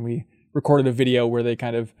back and we recorded a video where they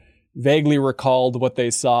kind of vaguely recalled what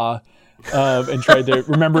they saw and tried to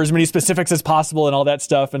remember as many specifics as possible and all that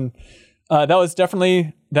stuff. And that was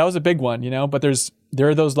a big one, but there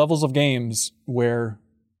are those levels of games where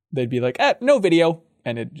they'd be like, no video.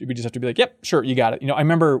 And we just have to be like, yep, sure, you got it. I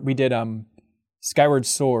remember we did Skyward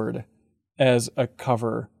Sword as a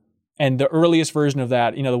cover. And the earliest version of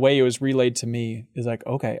that, the way it was relayed to me is like,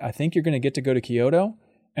 okay, I think you're going to get to go to Kyoto.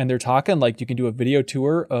 And they're talking like you can do a video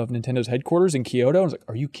tour of Nintendo's headquarters in Kyoto. And I was like,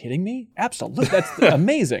 are you kidding me? Absolutely. That's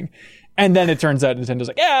amazing. And then it turns out Nintendo's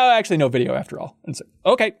like, actually no video after all. And it's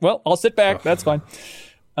like, okay, well, I'll sit back. That's fine.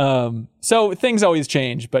 So things always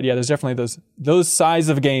change. But there's definitely those size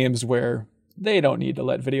of games where they don't need to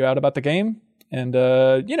let video out about the game. And,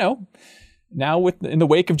 now in the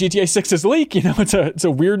wake of GTA 6's leak, it's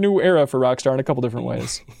a weird new era for Rockstar in a couple different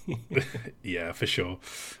ways. Yeah, for sure.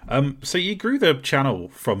 So you grew the channel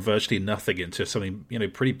from virtually nothing into something,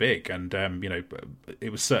 pretty big. And,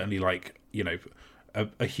 it was certainly like,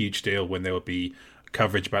 a huge deal when there would be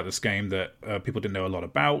coverage about this game that people didn't know a lot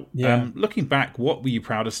about. Yeah. Looking back, what were you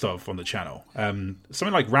proudest of on the channel?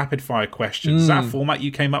 Something like rapid fire questions. Is that a format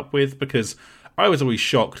you came up with? Because I was always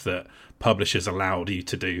shocked that publishers allowed you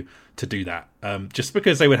to do that, just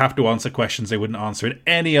because they would have to answer questions they wouldn't answer in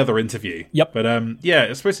any other interview. Yep. But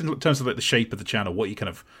I suppose in terms of like the shape of the channel, what are you kind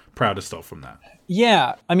of proudest of from that?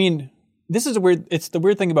 Yeah, I mean, it's the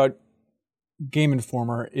weird thing about Game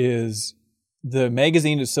Informer is the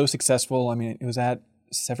magazine is so successful. I mean, it was at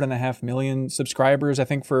 7.5 million subscribers, I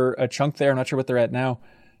think, for a chunk there. I'm not sure what they're at now.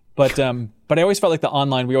 But I always felt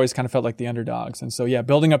like we always kind of felt like the underdogs. And so,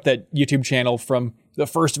 building up that YouTube channel from the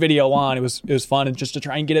first video on, it was fun, and just to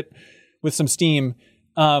try and get it with some steam.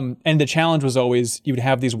 And the challenge was always, you would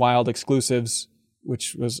have these wild exclusives,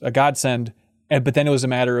 which was a godsend. But then it was a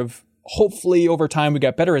matter of, hopefully over time we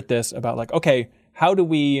got better at this, about like, okay, how do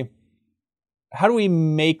we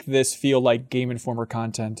make this feel like Game Informer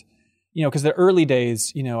content? Because the early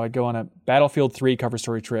days, I'd go on a Battlefield 3 cover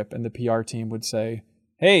story trip and the PR team would say,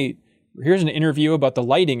 hey, here's an interview about the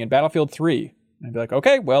lighting in Battlefield 3. And I'd be like,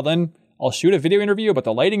 okay, well then I'll shoot a video interview about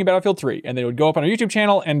the lighting in Battlefield 3. And they would go up on our YouTube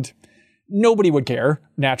channel and nobody would care,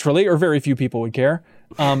 naturally, or very few people would care.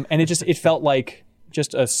 And it felt like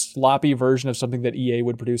just a sloppy version of something that EA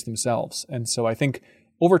would produce themselves. And so I think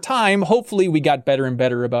over time, hopefully we got better and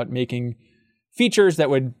better about making features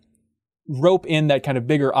that would rope in that kind of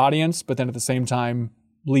bigger audience, but then at the same time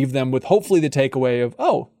leave them with hopefully the takeaway of,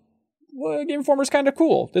 well, Game Informer's kind of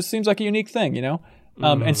cool. This seems like a unique thing,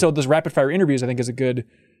 And so those rapid fire interviews, I think, is a good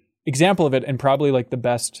example of it, and probably like the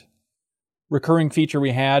best recurring feature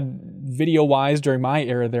we had video wise during my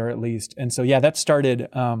era there, at least. And so, that started,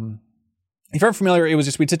 if you're familiar, it was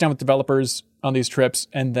just, we'd sit down with developers on these trips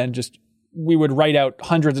and then just we would write out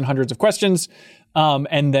hundreds and hundreds of questions,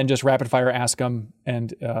 and then just rapid fire ask them.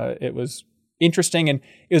 And it was interesting, and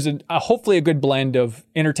it was hopefully a good blend of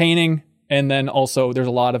entertaining, and then also there's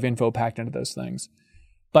a lot of info packed into those things.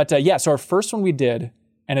 But so our first one we did,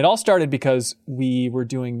 and it all started because we were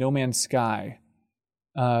doing No Man's Sky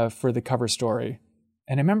for the cover story.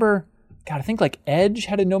 And I remember, God, I think like Edge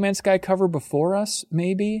had a No Man's Sky cover before us,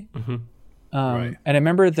 maybe. Right. And I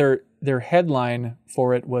remember their headline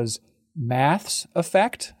for it was Maths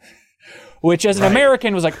Effect, which as an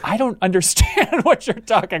American was like, I don't understand what you're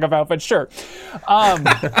talking about, but sure.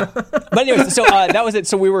 But anyway, so that was it.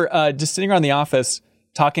 So we were just sitting around the office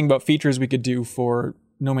talking about features we could do for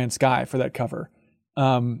No Man's Sky for that cover.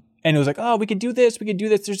 And it was like, oh, we could do this.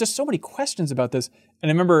 There's just so many questions about this. And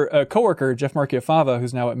I remember a coworker, Jeff Marchiafava,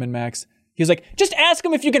 who's now at MinnMax, he was like, just ask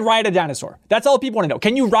him if you can ride a dinosaur. That's all people want to know.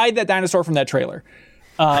 Can you ride that dinosaur from that trailer?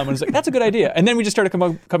 And I was like, that's a good idea. And then we just started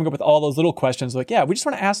coming up with all those little questions. Like, yeah, we just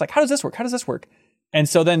want to ask, like, how does this work? And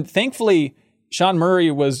so then thankfully, Sean Murray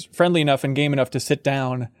was friendly enough and game enough to sit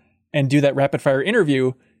down and do that rapid fire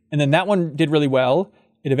interview. And then that one did really well.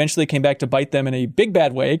 It eventually came back to bite them in a big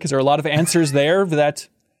bad way because there are a lot of answers there that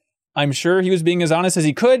I'm sure he was being as honest as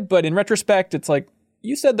he could. But in retrospect, it's like,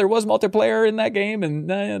 you said there was multiplayer in that game and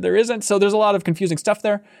there isn't. So there's a lot of confusing stuff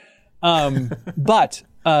there. But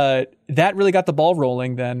that really got the ball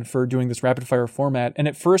rolling then for doing this rapid fire format. And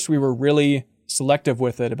at first we were really selective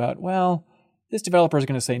with it about, well, this developer is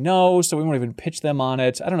going to say no, so we won't even pitch them on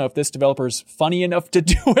it. I don't know if this developer is funny enough to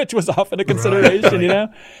do it was often a consideration, you know?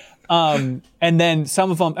 And then some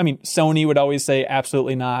of them, I mean, Sony would always say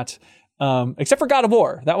absolutely not, except for God of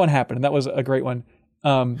War. That one happened, and that was a great one.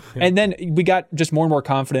 And then we got just more and more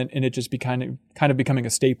confident in it just kind of becoming a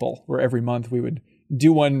staple where every month we would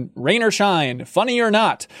do one, rain or shine, funny or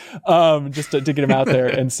not, just to get them out there.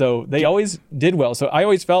 And so they always did well. So I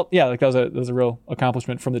always felt, like that was a real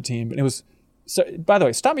accomplishment from the team. And it was, so, by the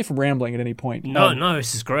way, stop me from rambling at any point. No,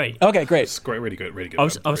 this is great. Okay, great. It's great, really good. I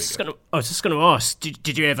was just gonna ask,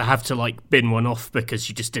 did you ever have to like bin one off because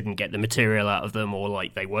you just didn't get the material out of them, or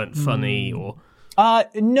like they weren't funny, or?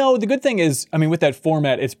 No, the good thing is, I mean, with that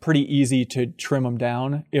format, it's pretty easy to trim them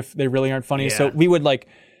down if they really aren't funny. Yeah. So we would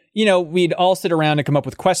we'd all sit around and come up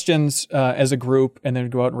with questions as a group, and then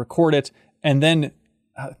go out and record it. And then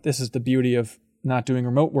this is the beauty of not doing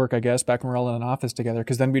remote work, I guess, back when we were all in an office together,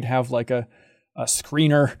 because then we'd have like a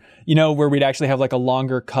screener, where we'd actually have like a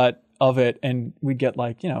longer cut of it, and we'd get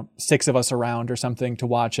 6 of us around or something to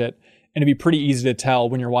watch it. And it'd be pretty easy to tell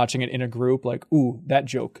when you're watching it in a group, like, ooh, that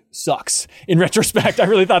joke sucks. In retrospect, I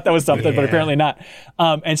really thought that was something, but apparently not.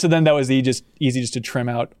 And so then that was easy just to trim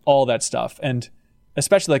out all that stuff. And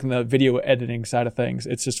especially like in the video editing side of things,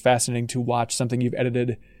 it's just fascinating to watch something you've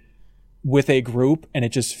edited with a group, and it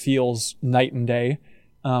just feels night and day.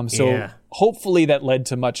 Hopefully that led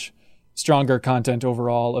to much stronger content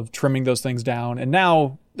overall of trimming those things down. And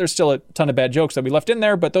now there's still a ton of bad jokes that we left in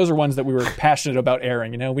there, but those are ones that we were passionate about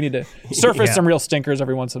airing. We need to surface some real stinkers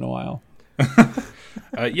every once in a while.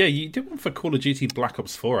 You did one for Call of Duty Black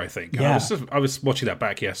Ops 4, I think. Yeah. I was watching that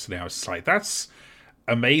back yesterday. I was just like, that's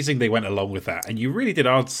amazing they went along with that. And you really did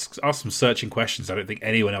ask some searching questions I don't think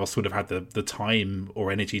anyone else would have had the time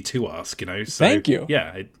or energy to ask, So, thank you.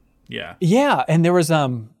 Yeah, and there was...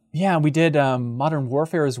 we did Modern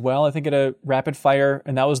Warfare as well. I think at a rapid fire,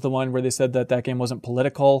 and that was the one where they said that game wasn't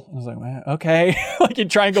political. I was like, well, okay. You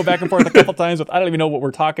try and go back and forth a couple times with I don't even know what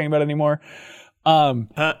we're talking about anymore. How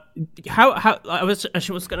I was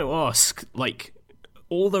going to ask,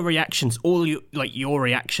 all the reactions, your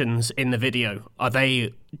reactions in the video, are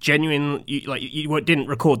they genuine? You didn't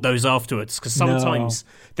record those afterwards, because sometimes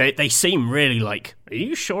they seem really are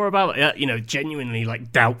you sure about it? Genuinely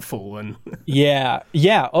doubtful and yeah.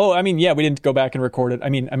 Oh, I mean, we didn't go back and record it. I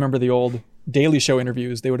mean, I remember the old Daily Show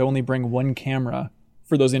interviews. They would only bring one camera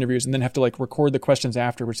for those interviews, and then have to record the questions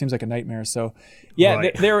after, which seems like a nightmare. So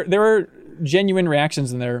there were genuine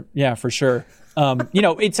reactions in there. Yeah, for sure.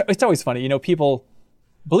 It's always funny. People.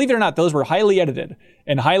 Believe it or not, those were highly edited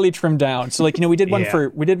and highly trimmed down. So we did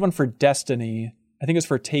one for Destiny. I think it was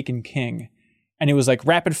for Taken King. And it was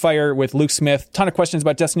rapid fire with Luke Smith, ton of questions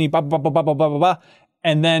about Destiny, blah, blah, blah, blah, blah, blah, blah, blah.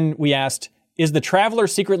 And then we asked, is the Traveler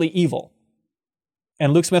secretly evil?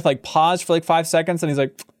 And Luke Smith paused for 5 seconds, and he's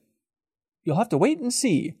like, you'll have to wait and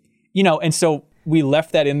see. And so we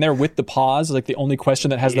left that in there with the pause, the only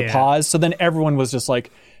question that has the pause. So then everyone was just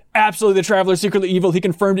absolutely, the Traveler secretly evil. He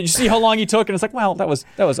confirmed it. You see how long he took, and it's well, that was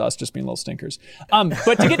us just being little stinkers.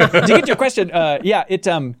 But to get to your question, I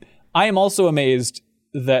am also amazed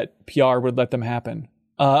that PR would let them happen.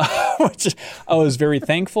 Which I was very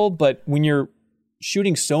thankful. But when you're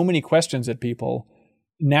shooting so many questions at people,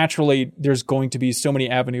 naturally there's going to be so many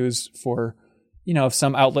avenues for, if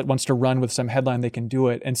some outlet wants to run with some headline, they can do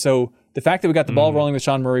it. And so the fact that we got the ball rolling with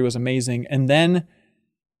Sean Murray was amazing. And then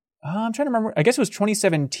I'm trying to remember, I guess it was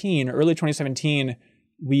 2017, early 2017,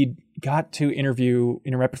 we got to interview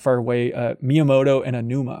in a rapid fire way Miyamoto and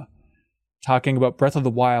Aonuma, talking about Breath of the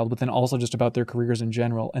Wild, but then also just about their careers in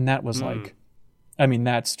general. And that was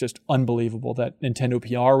that's just unbelievable that Nintendo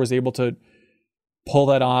PR was able to pull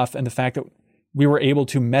that off. And the fact that we were able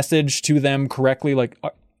to message to them correctly, like,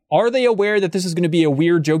 are they aware that this is going to be a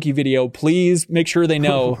weird, jokey video? Please make sure they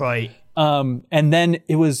know. Right. And then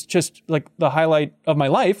it was just like the highlight of my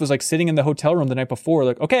life was like sitting in the hotel room the night before,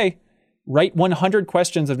 like, okay, write 100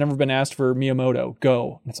 questions that have never been asked for Miyamoto.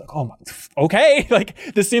 Go. And it's like, oh my, okay.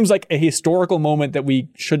 Like, this seems like a historical moment that we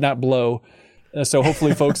should not blow. So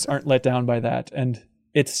hopefully folks aren't let down by that. And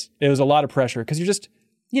it was a lot of pressure because you're just,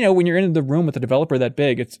 when you're in the room with a developer that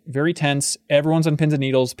big, it's very tense. Everyone's on pins and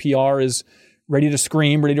needles. PR is ready to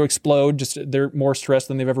scream, ready to explode. Just they're more stressed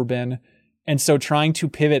than they've ever been. And so trying to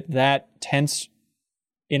pivot that tense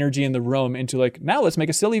energy in the room into like, now let's make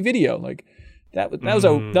a silly video. Like that was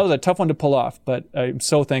a tough one to pull off, but I'm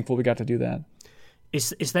so thankful we got to do that.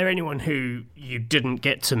 Is there anyone who you didn't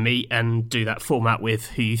get to meet and do that format with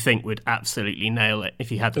who you think would absolutely nail it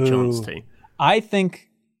if you had the chance to? I think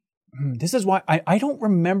this is why I don't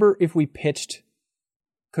remember if we pitched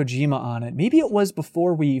Kojima on it. Maybe it was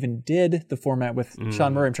before we even did the format with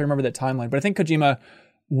Sean Murray. I'm trying to remember that timeline, but I think Kojima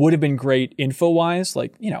would have been great info-wise.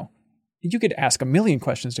 Like, you could ask a million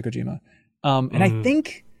questions to Kojima. And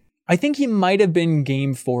I think he might have been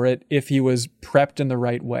game for it if he was prepped in the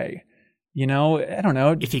right way. I don't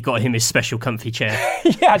know. If you got him his special comfy chair.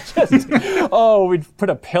 Yeah, we'd put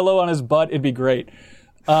a pillow on his butt. It'd be great.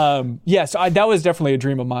 So that was definitely a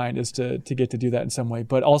dream of mine, is to get to do that in some way.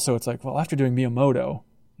 But also it's like, well, after doing Miyamoto,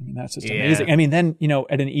 that's just amazing. Then,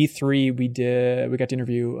 at an E3, we got to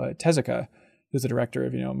interview Tezuka, who's the director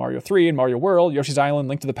of, Mario 3 and Mario World, Yoshi's Island,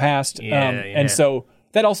 Link to the Past. And so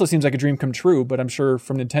that also seems like a dream come true, but I'm sure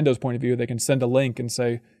from Nintendo's point of view, they can send a link and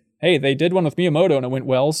say, hey, they did one with Miyamoto and it went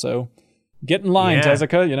well, so get in line,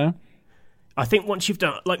 Tezuka, I think once you've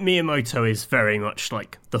done, like, Miyamoto is very much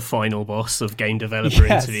like the final boss of game developer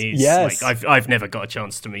interviews. Yes. Like, I've never got a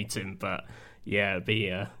chance to meet him, but it'd be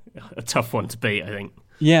a tough one to beat, I think.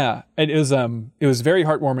 Yeah, it was very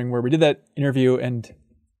heartwarming where we did that interview, and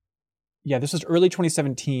this was early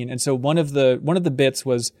 2017, and so one of the bits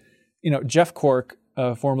was, Jeff Cork,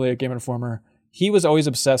 formerly a Game Informer, he was always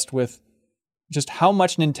obsessed with just how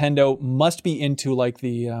much Nintendo must be into like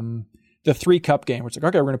the 3-cup game, which is like,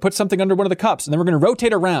 okay, we're going to put something under one of the cups, and then we're going to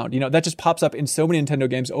rotate around. That just pops up in so many Nintendo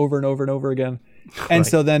games over and over and over again. And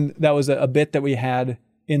so then that was a bit that we had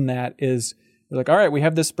in that is, we're like, all right, we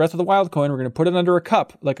have this Breath of the Wild coin. We're going to put it under a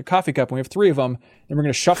cup, like a coffee cup, and we have 3 of them. And we're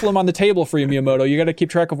going to shuffle them on the table for you, Miyamoto. You got to keep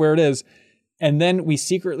track of where it is. And then we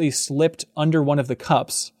secretly slipped under one of the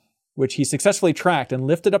cups, which he successfully tracked and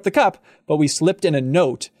lifted up the cup, but we slipped in a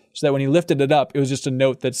note so that when he lifted it up, it was just a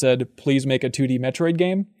note that said, please make a 2D Metroid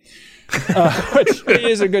game, which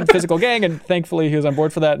is a good physical gang. And thankfully he was on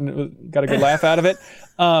board for that and got a good laugh out of it.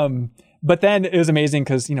 But then it was amazing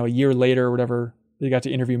because, a year later or whatever, we got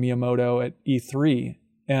to interview Miyamoto at E3.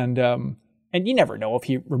 And you never know if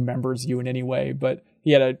he remembers you in any way, but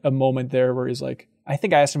he had a moment there where he's like, I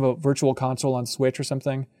think I asked him about Virtual Console on Switch or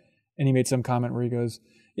something. And he made some comment where he goes,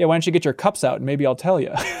 yeah, why don't you get your cups out and maybe I'll tell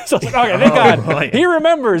you. So I was like, okay, thank God. Right. He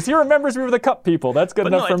remembers we were the cup people. That's good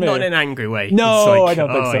enough for me. Not in an angry way. No, I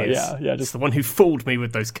don't think so. Yeah, just the one who fooled me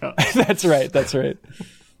with those cups. That's right.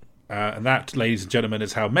 And that, ladies and gentlemen,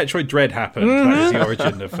 is how Metroid Dread happened. That is the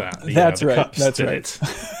origin of that. That's right. That's right.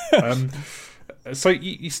 So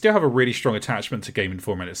you still have a really strong attachment to Game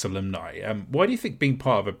Informer and its alumni. Why do you think being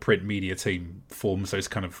part of a print media team forms those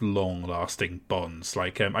kind of long-lasting bonds?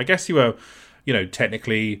 Like, I guess you were,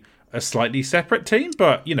 technically a slightly separate team,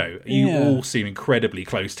 but, you all seem incredibly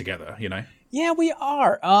close together, Yeah, we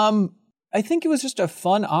are. I think it was just a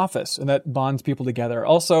fun office and that bonds people together.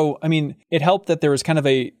 Also, it helped that there was kind of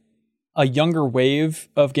a younger wave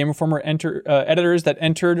of Game Informer editors that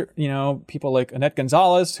entered, people like Annette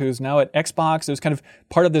Gonzalez, who's now at Xbox. It was kind of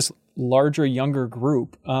part of this larger, younger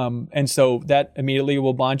group. And so that immediately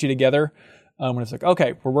will bond you together. When it's like,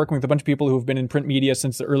 okay, we're working with a bunch of people who have been in print media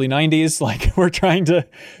since the early 90s. Like, we're trying to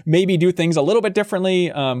maybe do things a little bit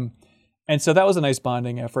differently. And so that was a nice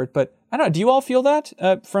bonding effort. But I don't know, do you all feel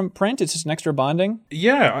that from print? It's just an extra bonding?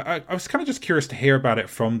 Yeah, I was kind of just curious to hear about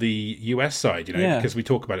it from the US side, because we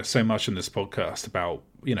talk about it so much in this podcast about,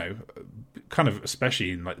 kind of,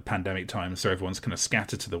 especially in like the pandemic times, so everyone's kind of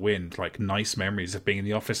scattered to the wind, like nice memories of being in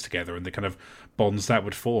the office together and the kind of bonds that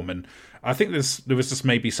would form. And I think there was just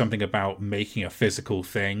maybe something about making a physical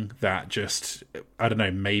thing that just, I don't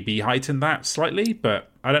know, maybe heightened that slightly,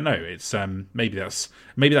 but I don't know. It's maybe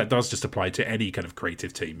that does just apply to any kind of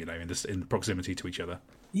creative team, in proximity to each other.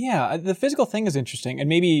 Yeah, the physical thing is interesting, and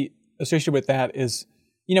maybe associated with that is,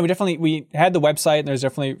 we had the website, and there's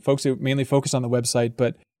definitely folks who mainly focus on the website,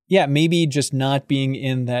 but yeah, maybe just not being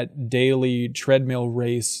in that daily treadmill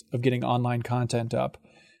race of getting online content up,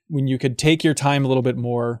 when you could take your time a little bit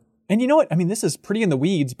more. And you know what? I mean, this is pretty in the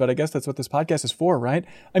weeds, but I guess that's what this podcast is for, right?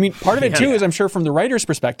 I mean, part of it too is, I'm sure, from the writer's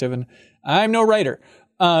perspective, and I'm no writer,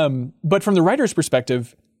 but from the writer's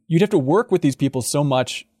perspective, you'd have to work with these people so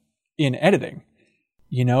much in editing.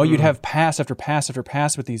 You'd have pass after pass after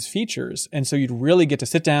pass with these features. And so you'd really get to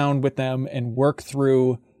sit down with them and work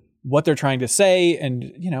through what they're trying to say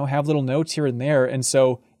and, have little notes here and there. And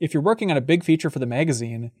so if you're working on a big feature for the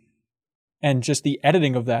magazine and just the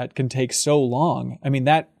editing of that can take so long, I mean,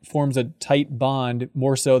 that forms a tight bond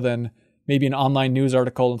more so than maybe an online news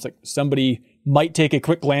article. It's like somebody might take a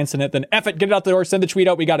quick glance in it, then F it, get it out the door, send the tweet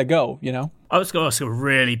out, we got to go, I was going to ask a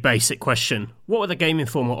really basic question. What were the Game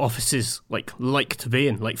Informer offices like to be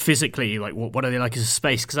in? Like physically, like what are they like as a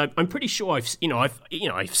space? Because I'm pretty sure I've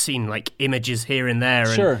seen like images here and there.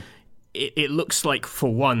 Sure. And it looks like,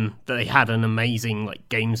 for one, that they had an amazing like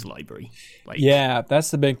games library. Yeah,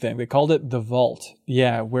 that's the big thing. They called it the Vault.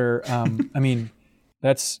 Yeah, where I mean,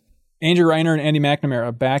 that's Andrew Reiner and Andy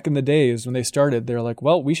McNamara back in the days when they started. They're like,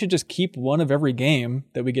 well, we should just keep one of every game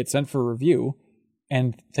that we get sent for review.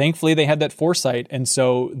 And thankfully they had that foresight. And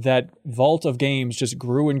so that vault of games just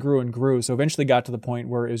grew and grew and grew. So eventually got to the point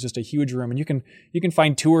where it was just a huge room. And you can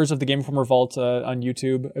find tours of the Game Informer vault on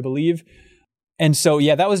YouTube, I believe. And so,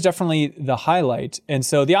 yeah, that was definitely the highlight. And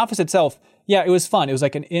so the office itself, yeah, it was fun. It was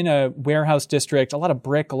like in a warehouse district, a lot of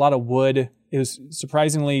brick, a lot of wood. It was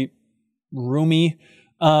surprisingly roomy.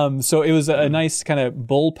 So it was a nice kind of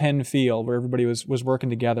bullpen feel where everybody was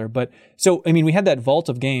working together. But so, I mean, we had that vault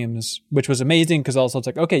of games, which was amazing because also it's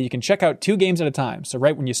like, okay, you can check out 2 games at a time. So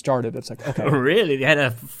right when you started, it's like, okay. Really? They had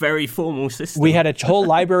a very formal system. We had a whole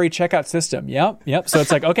library checkout system. Yep. So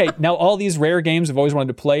it's like, okay, now all these rare games I've always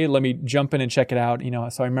wanted to play, let me jump in and check it out.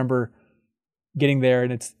 So I remember getting there,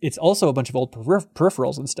 and it's also a bunch of old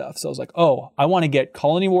peripherals and stuff. So I was like, oh, I want to get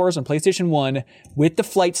Colony Wars on PlayStation 1 with the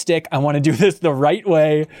flight stick. I want to do this the right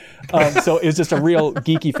way. So it was just a real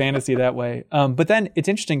geeky fantasy that way. But then it's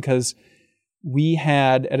interesting because we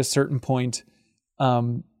had, at a certain point,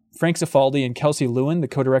 Frank Cifaldi and Kelsey Lewin, the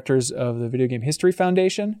co-directors of the Video Game History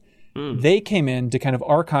Foundation, they came in to kind of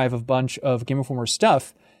archive a bunch of Game Informer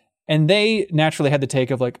stuff. And they naturally had the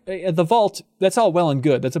take of like, the vault, that's all well and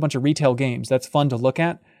good. That's a bunch of retail games. That's fun to look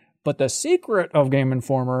at. But the secret of Game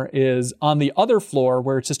Informer is on the other floor,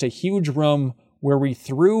 where it's just a huge room where we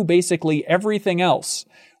threw basically everything else,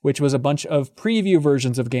 which was a bunch of preview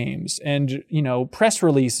versions of games and, press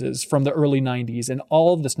releases from the early 90s and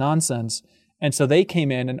all of this nonsense. And so they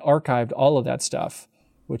came in and archived all of that stuff,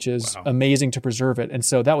 which is amazing to preserve it. And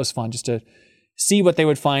so that was fun just to see what they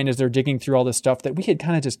would find as they're digging through all this stuff that we had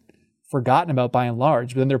kind of just forgotten about by and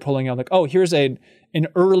large. But then they're pulling out like, oh, here's an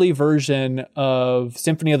early version of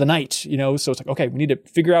Symphony of the Night, So it's like, okay, we need to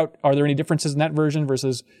figure out, are there any differences in that version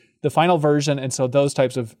versus the final version? And so those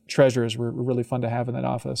types of treasures were really fun to have in that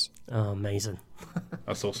office. Oh, amazing.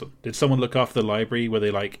 That's awesome. Did someone look after the library where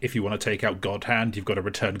they like, if you want to take out God Hand, you've got to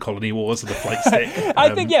return Colony Wars and the flight stick?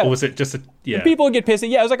 I think, yeah. Or was it just People would get pissy.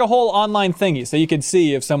 Yeah, it was like a whole online thingy. So you could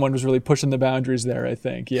see if someone was really pushing the boundaries there, I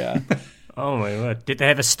think. Yeah. Oh my word. Did they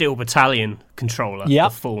have a Steel Battalion controller?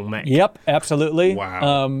 Yep. The full mech? Yep, absolutely.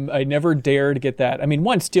 Wow. I never dared get that. I mean,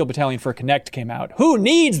 one Steel Battalion for Kinect came out. Who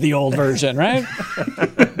needs the old version, right?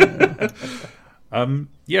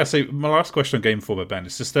 So my last question on Game Informer, Ben,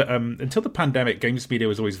 is just that until the pandemic, games media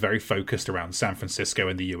was always very focused around San Francisco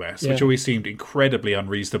and the US, which always seemed incredibly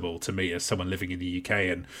unreasonable to me as someone living in the UK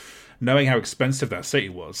and knowing how expensive that city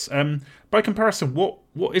was. By comparison, what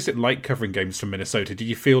is it like covering games from Minnesota? Do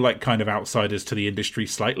you feel like kind of outsiders to the industry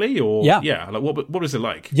slightly? Or like what is it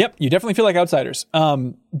like? Yep, you definitely feel like outsiders.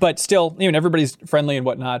 But still, everybody's friendly and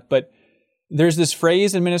whatnot. But there's this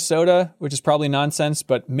phrase in Minnesota, which is probably nonsense,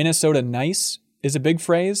 but Minnesota nice is a big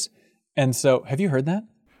phrase. And so, have you heard that?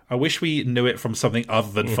 I wish we knew it from something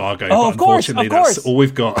other than Fargo. Oh, but unfortunately, that's all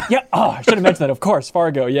we've got. Yeah. Oh, I should have mentioned that. Of course,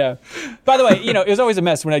 Fargo. Yeah. By the way, it was always a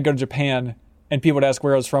mess when I'd go to Japan and people would ask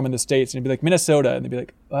where I was from in the States, and it'd be like Minnesota, and they'd be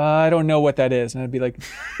like, I don't know what that is, and I'd be like,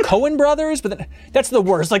 Coen Brothers, but that's the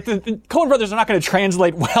worst. Like the Coen Brothers are not going to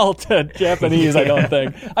translate well to Japanese, I don't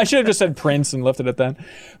think. I should have just said Prince and left it at that.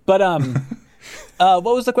 But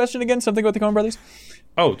what was the question again? Something about the Coen Brothers?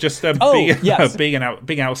 Oh, just yes. being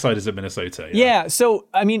outsiders of Minnesota. Yeah. So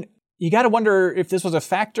I mean, you got to wonder if this was a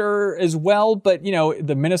factor as well. But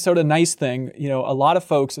the Minnesota nice thing, a lot of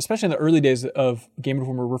folks, especially in the early days of Game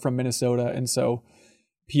Informer, were from Minnesota, and so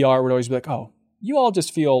PR would always be like, "Oh, you all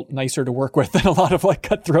just feel nicer to work with than a lot of like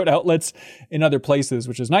cutthroat outlets in other places,"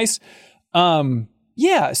 which is nice.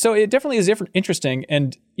 Yeah. So it definitely is interesting,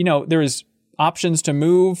 and there's options to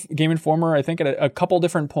move Game Informer, I think, at a couple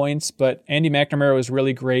different points, but Andy McNamara was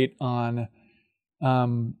really great on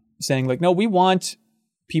saying like, no, we want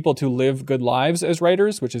people to live good lives as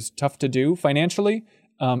writers, which is tough to do financially.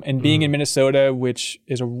 And being in Minnesota, which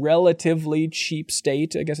is a relatively cheap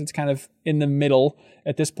state, I guess it's kind of in the middle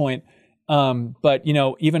at this point. But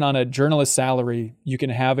even on a journalist salary, you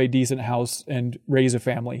can have a decent house and raise a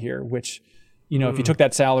family here, which if you took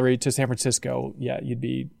that salary to San Francisco, you'd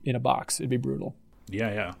be in a box. It'd be brutal.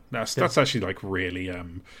 Yeah. That's actually like really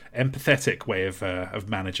empathetic way of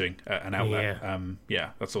managing an outlet.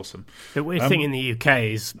 Yeah, that's awesome. The weird thing in the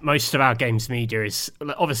UK is most of our games media is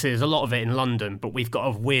obviously there's a lot of it in London, but we've got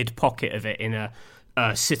a weird pocket of it in a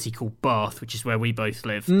city called Bath, which is where we both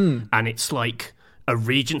live, and it's like a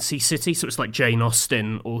Regency city, so it's like Jane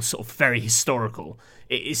Austen or sort of very historical.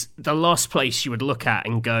 It is the last place you would look at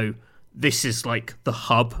and go, this is like the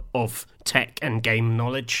hub of tech and game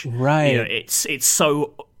knowledge. Right. It's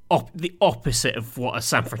so the opposite of what a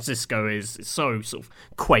San Francisco is. It's so sort of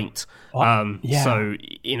quaint. So, I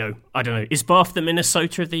don't know. Is Bath the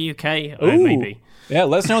Minnesota of the UK? Maybe. Yeah,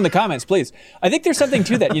 let us know in the comments, please. I think there's something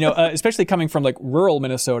to that, especially coming from like rural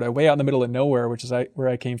Minnesota, way out in the middle of nowhere, which is where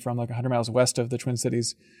I came from, like 100 miles west of the Twin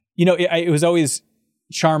Cities. It was always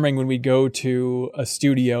charming when we go to a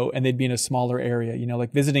studio and they'd be in a smaller area,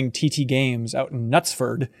 like visiting TT Games out in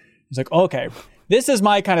Knutsford. It's like, okay, this is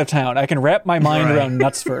my kind of town. I can wrap my mind around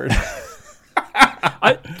Knutsford.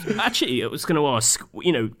 I was going to ask,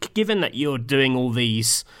 given that you're doing all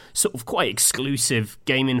these sort of quite exclusive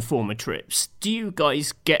Game Informer trips, do you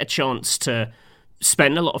guys get a chance to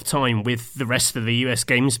spend a lot of time with the rest of the US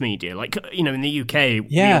games media? Like, in the UK,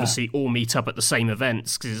 we obviously all meet up at the same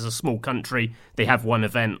events because it's a small country. They have one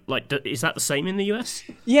event. Like, is that the same in the US?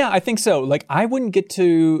 Yeah, I think so. Like, I wouldn't get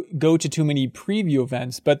to go to too many preview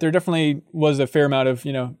events, but there definitely was a fair amount of,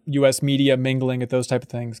 US media mingling at those type of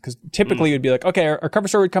things. Because typically it would be like, okay, our cover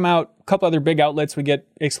story would come out, a couple other big outlets would get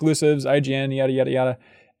exclusives, IGN, yada, yada, yada.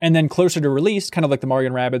 And then closer to release, kind of like the Mario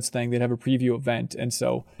and Rabbids thing, they'd have a preview event. And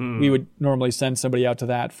so we would normally send somebody out to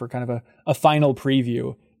that for kind of a final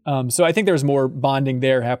preview. So I think there's more bonding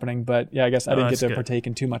there happening. But yeah, I guess I didn't get to partake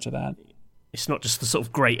in too much of that. It's not just the sort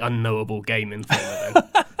of great unknowable Game Informer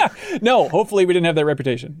then. No, hopefully we didn't have that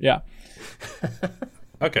reputation. Yeah.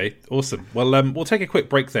 Okay, awesome. Well, we'll take a quick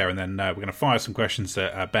break there, and then we're going to fire some questions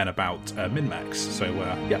at Ben about MinnMax. So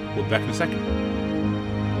we'll be back in a second.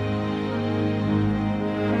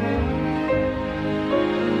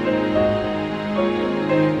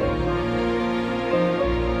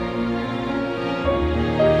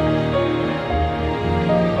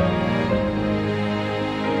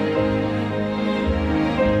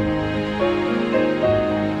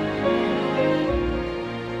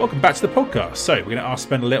 Welcome back to the podcast. So we're going to ask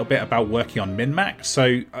Ben a little bit about working on MinnMax.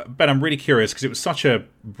 So Ben, I'm really curious because it was such a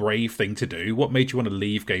brave thing to do. What made you want to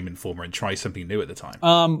leave Game Informer and try something new at the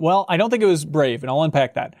time? Well, I don't think it was brave, and I'll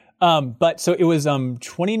unpack that. But so it was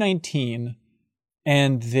 2019,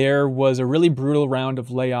 and there was a really brutal round of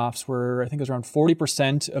layoffs where I think it was around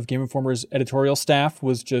 40% of Game Informer's editorial staff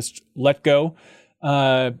was just let go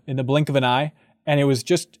in the blink of an eye. And it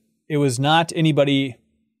was not anybody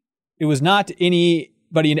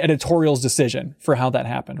in editorial's decision for how that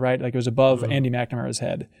happened, right? Like it was above Andy McNamara's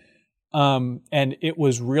head. And it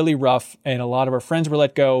was really rough, and a lot of our friends were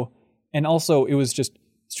let go. And also it was just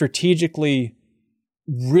strategically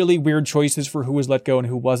really weird choices for who was let go and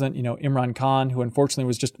who wasn't. Imran Khan, who unfortunately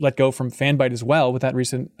was just let go from Fanbyte as well with that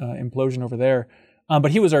recent implosion over there.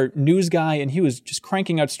 But he was our news guy, and he was just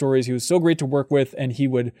cranking out stories. He was so great to work with, and he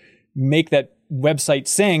would make that website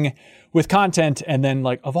sing with content. And then,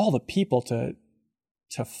 like, of all the people to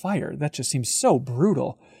fire, that just seems so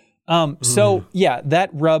brutal. So yeah, that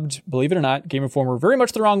rubbed, believe it or not, Game Informer very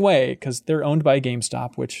much the wrong way, because they're owned by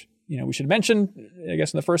GameStop, which, we should mention, I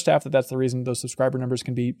guess in the first half, that's the reason those subscriber numbers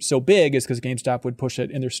can be so big, is because GameStop would push it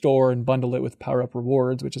in their store and bundle it with Power Up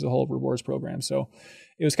Rewards, which is a whole rewards program. So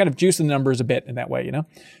it was kind of juicing the numbers a bit in that way,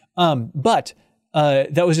 But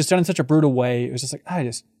that was just done in such a brutal way. It was just like, I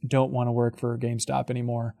just don't want to work for GameStop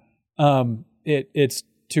anymore. It's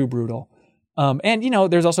too brutal. And,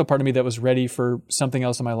 there's also a part of me that was ready for something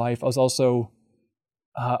else in my life. I was also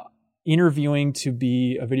interviewing to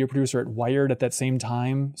be a video producer at Wired at that same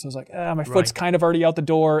time. So I was like, my foot's kind of already out the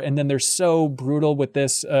door. And then they're so brutal with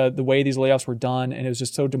this, the way these layoffs were done. And it was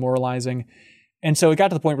just so demoralizing. And so it got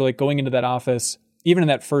to the point where, like, going into that office, even in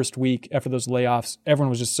that first week after those layoffs, everyone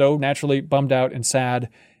was just so naturally bummed out and sad.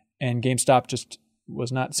 And GameStop just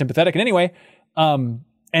was not sympathetic in any way. And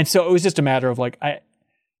so it was just a matter of, like,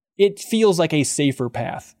 it feels like a safer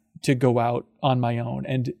path to go out on my own.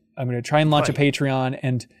 And I'm going to try and launch a Patreon.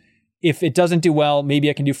 And if it doesn't do well, maybe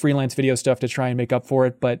I can do freelance video stuff to try and make up for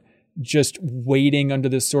it. But just waiting under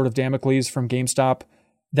this sort of Damocles from GameStop,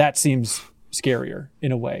 that seems scarier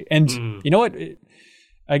in a way. And you know what?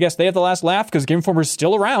 I guess they have the last laugh because Game Informer's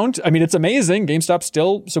still around. I mean, it's amazing. GameStop's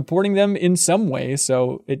still supporting them in some way.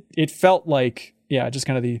 So it felt like, just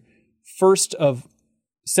kind of the first of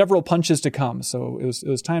several punches to come. So it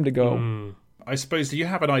was time to go. I suppose, do you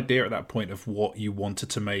have an idea at that point of what you wanted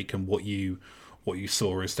to make and what you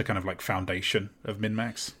saw as the kind of like foundation of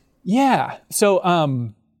MinnMax? Yeah. So,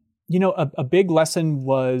 a big lesson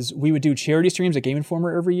was we would do charity streams at Game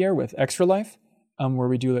Informer every year with Extra Life, where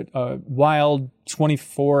we do a wild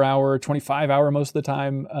 24-hour, 25-hour most of the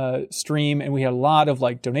time stream. And we had a lot of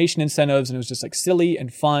like donation incentives, and it was just like silly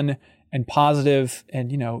and fun and positive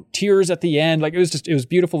and, tears at the end. Like it was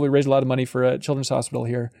beautiful. We raised a lot of money for a children's hospital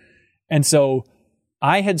here. And so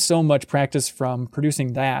I had so much practice from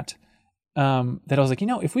producing that, that I was like,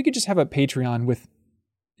 if we could just have a Patreon with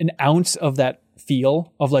an ounce of that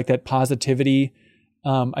feel of like that positivity,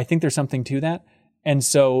 I think there's something to that. And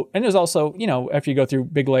there's also, after you go through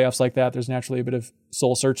big layoffs like that, there's naturally a bit of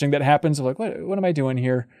soul searching that happens of like, what am I doing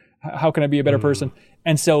here? How can I be a better person?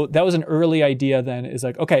 And so that was an early idea then, is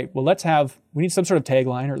like, okay, well, we need some sort of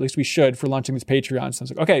tagline, or at least we should, for launching this Patreon. So I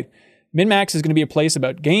was like, okay, MinnMax is going to be a place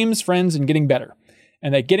about games, friends, and getting better.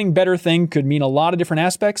 And that getting better thing could mean a lot of different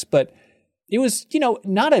aspects, but it was,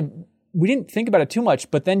 we didn't think about it too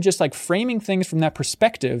much, but then just like framing things from that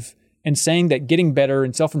perspective and saying that getting better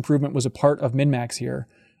and self-improvement was a part of MinnMax here,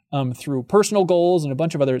 through personal goals and a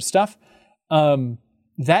bunch of other stuff.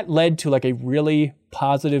 That led to like a really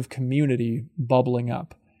positive community bubbling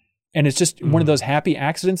up. And it's just one of those happy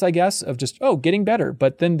accidents, I guess, of just, getting better.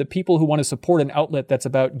 But then the people who want to support an outlet that's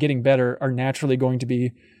about getting better are naturally going to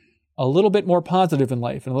be a little bit more positive in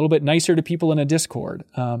life and a little bit nicer to people in a Discord.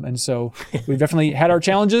 And so we've definitely had our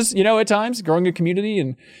challenges, at times, growing a community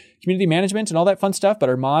and community management and all that fun stuff. But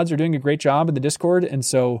our mods are doing a great job in the Discord. And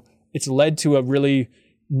so it's led to a really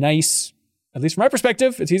nice, at least from my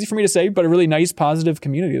perspective, it's easy for me to say, but a really nice, positive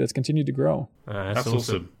community that's continued to grow. That's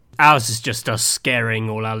awesome. Ours is just us scaring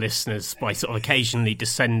all our listeners by sort of occasionally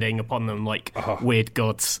descending upon them like weird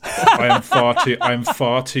gods. I am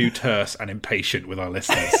far too terse and impatient with our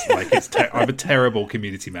listeners. Like I'm a terrible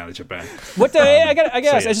community manager, Ben. I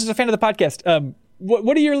guess I'm just a fan of the podcast.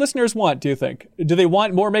 What do your listeners want, do you think? Do they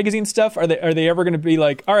want more magazine stuff? Are they ever going to be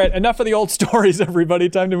like, all right, enough of the old stories, everybody,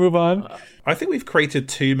 time to move on? I think we've created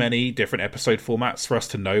too many different episode formats for us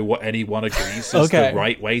to know what anyone agrees is the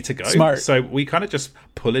right way to go. Smart. So we kind of just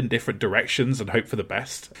pull in different directions and hope for the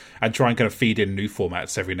best and try and kind of feed in new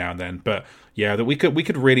formats every now and then. But yeah, that we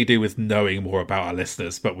could really do with knowing more about our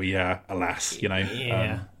listeners, but we, alas,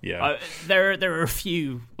 there are a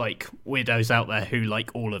few like weirdos out there who like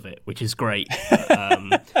all of it, which is great.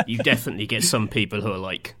 You definitely get some people who are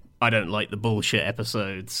like, I don't like the bullshit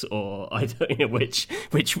episodes, or I don't, which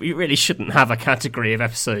we really shouldn't have a category of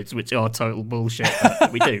episodes which are total bullshit.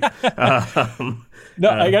 We do. No,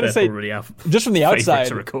 I gotta say, just from the outside,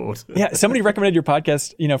 to record. Yeah, somebody recommended your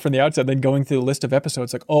podcast, from the outside, then going through the list of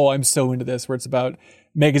episodes, like, I'm so into this, where it's about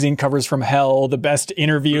magazine covers from hell, the best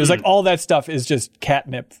interviews, like all that stuff is just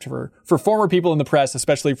catnip for former people in the press,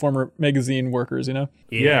 especially former magazine workers,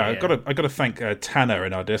 Yeah, I gotta thank Tanner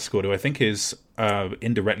in our Discord, who I think is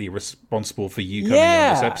indirectly responsible for you coming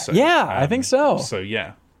on this episode. Yeah, I think so. So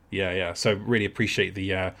yeah. So really appreciate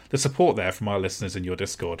the support there from our listeners in your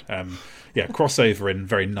Discord. Crossover and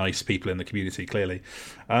very nice people in the community, clearly.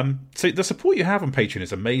 So the support you have on Patreon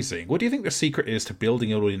is amazing. What do you think the secret is to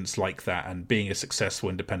building an audience like that and being a successful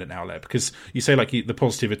independent outlet? Because you say the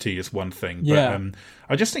positivity is one thing, but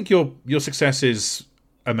I just think your success is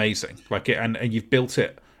amazing. And you've built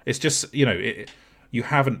it. It's just you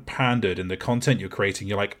haven't pandered in the content you're creating.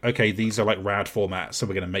 You're like, okay, these are like rad formats, so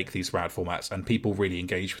we're going to make these rad formats, and people really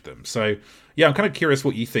engage with them. So, yeah, I'm kind of curious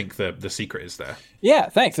what you think the secret is there. Yeah,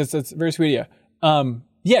 thanks. That's very sweet of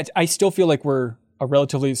you. I still feel like we're a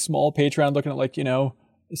relatively small Patreon, looking at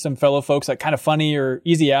some fellow folks like kind of funny or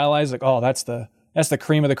easy allies, like, oh, that's the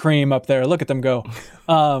cream of the cream up there. Look at them go.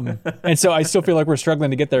 And so I still feel like we're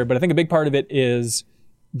struggling to get there. But I think a big part of it is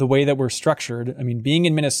the way that we're structured. I mean, being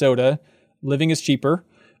in Minnesota, living is cheaper.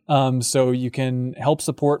 So you can help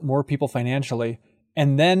support more people financially.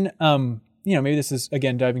 And then, maybe this is,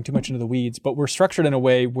 again, diving too much into the weeds, but we're structured in a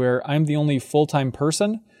way where I'm the only full-time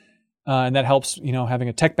person. And that helps, having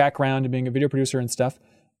a tech background and being a video producer and stuff.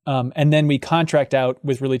 And then we contract out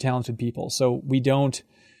with really talented people. So we don't,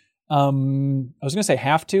 I was going to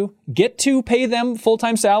say get to pay them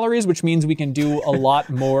full-time salaries, which means we can do a lot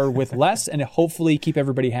more with less and hopefully keep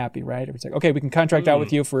everybody happy, right? It's like, okay, we can contract out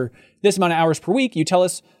with you for this amount of hours per week. You tell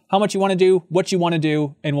us how much you want to do, what you want to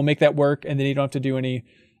do, and we'll make that work. And then you don't have to do any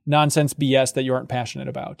nonsense BS that you aren't passionate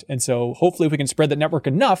about. And so hopefully if we can spread that network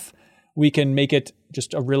enough, we can make it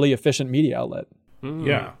just a really efficient media outlet.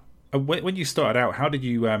 Yeah. When you started out, how did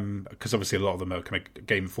you, because obviously a lot of them are kind of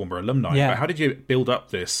Game Informer alumni, but how did you build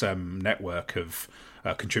up this network of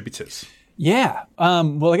contributors? Yeah.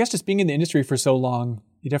 Well, I guess just being in the industry for so long,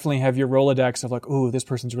 you definitely have your Rolodex of like, ooh, this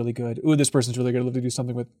person's really good. Ooh, this person's really good. I'd love to do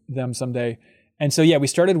something with them someday. And so, we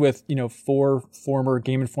started with, 4 former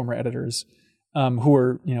Game Informer editors who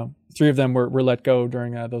were, 3 of them were let go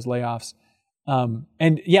during those layoffs. I'm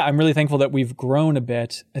really thankful that we've grown a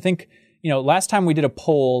bit. I think, last time we did a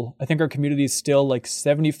poll, I think our community is still like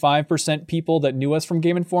 75% people that knew us from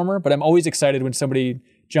Game Informer, but I'm always excited when somebody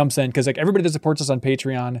jumps in because like everybody that supports us on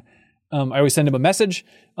Patreon, I always send them a message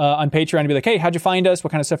on Patreon to be like, hey, how'd you find us?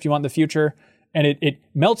 What kind of stuff do you want in the future? And it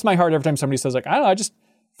melts my heart every time somebody says like, I don't know, I just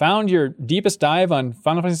found your deepest dive on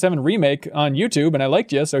Final Fantasy VII Remake on YouTube and I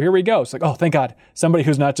liked you, so here we go. It's like, oh, thank God. Somebody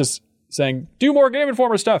who's not just saying, do more Game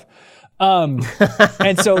Informer stuff.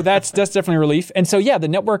 And so that's definitely a relief. And so, the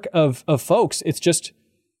network of folks, it's just,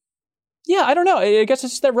 I don't know. I guess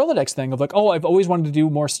it's just that Rolodex thing of like, oh, I've always wanted to do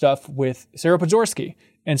more stuff with Sarah Podzorski.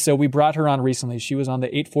 And so we brought her on recently. She was on the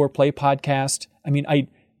 8-4 Play podcast. I mean, I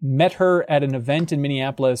met her at an event in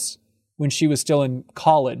Minneapolis when she was still in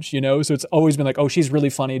college, so it's always been like, oh, she's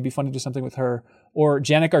really funny. It'd be fun to do something with her. Or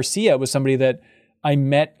Janet Garcia was somebody that I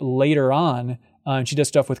met later on. And she does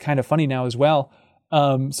stuff with Kind of Funny now as well.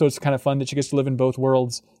 So it's kind of fun that she gets to live in both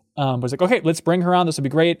worlds. I was like, okay, let's bring her on. This will be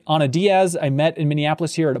great. Ana Diaz, I met in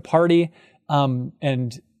Minneapolis here at a party.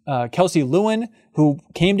 And Kelsey Lewin, who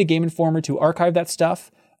came to Game Informer to archive that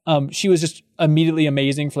stuff. She was just immediately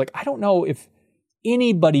amazing for like, I don't know if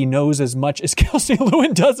anybody knows as much as Kelsey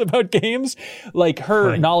Lewin does about games. Like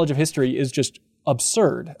her knowledge of history is just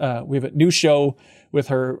absurd. We have a new show with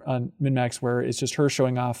her on MinnMax where it's just her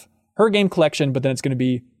showing off her game collection, but then it's going to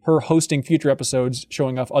be her hosting future episodes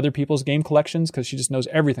showing off other people's game collections because she just knows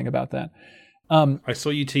everything about that. I saw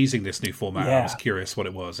you teasing this new format. I was curious what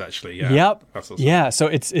it was actually. Yeah. Yep. That's awesome. Yeah. So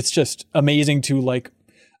it's just amazing to like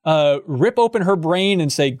rip open her brain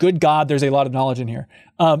and say, good God, there's a lot of knowledge in here.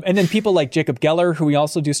 And then people like Jacob Geller, who we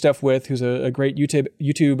also do stuff with, who's a great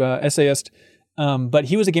YouTube essayist. But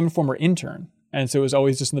he was a Game Informer intern. And so it was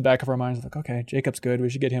always just in the back of our minds, like, okay, Jacob's good. We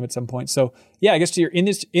should get him at some point. So I guess you're in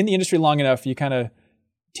the industry long enough, you kind of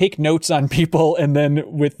take notes on people. And then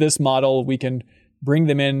with this model, we can bring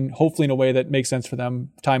them in, hopefully in a way that makes sense for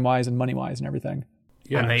them time-wise and money-wise and everything.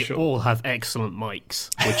 Yeah, and they all have excellent mics,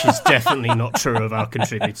 which is definitely not true of our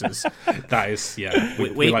contributors. That is,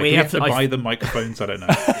 we have to buy the microphones. I don't know.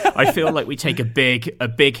 I feel like we take a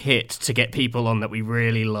big hit to get people on that we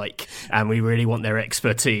really like, and we really want their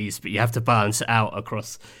expertise. But you have to balance it out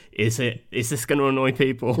across. Is this going to annoy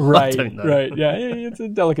people? Right. I don't know. Right. Yeah, it's a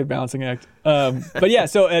delicate balancing act. But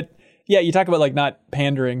you talk about like not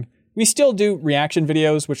pandering. We still do reaction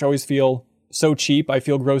videos, which always feel so cheap. I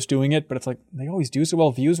feel gross doing it, but it's like they always do so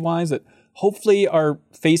well views wise that hopefully our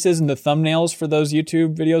faces and the thumbnails for those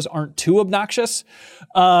YouTube videos aren't too obnoxious.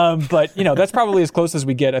 But that's probably as close as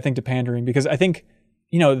we get, I think, to pandering, because I think,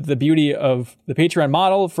 the beauty of the Patreon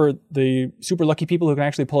model for the super lucky people who can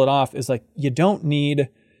actually pull it off is like, you don't need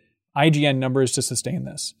IGN numbers to sustain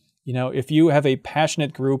this. If you have a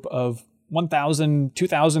passionate group of 1,000,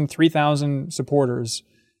 2,000, 3,000 supporters,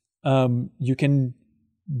 you can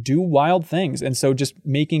do wild things. And so just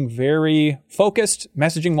making very focused,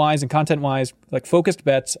 messaging wise and content wise, like focused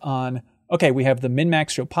bets on, okay, we have the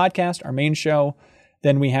MinnMax Show podcast, our main show.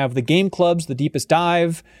 Then we have the game clubs, the deepest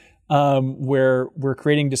dive, where we're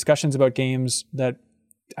creating discussions about games that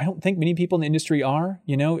I don't think many people in the industry are.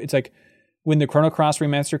 It's like when the Chrono Cross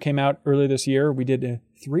remaster came out earlier this year, we did a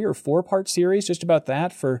 3 or 4 part series just about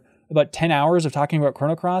that for about 10 hours of talking about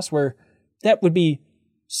Chrono Cross, where that would be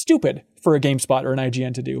stupid for a GameSpot or an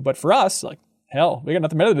IGN to do. But for us, like, hell, we got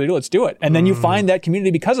nothing better to do. Let's do it. And then you find that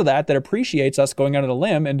community because of that appreciates us going out on a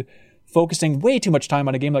limb and focusing way too much time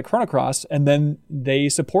on a game like Chrono Cross, and then they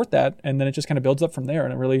support that, and then it just kind of builds up from there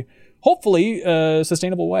in a really, hopefully,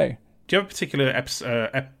 sustainable way. Do you have a particular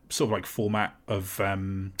sort of like format of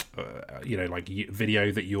like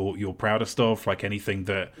video that you're proudest of? Like anything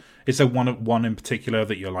that is there one in particular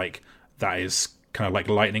that you're like, that is kind of like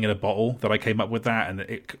lightning in a bottle that I came up with that, and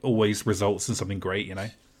it always results in something great, you know?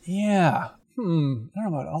 Yeah. I don't know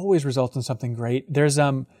about always results in something great. There's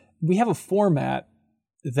we have a format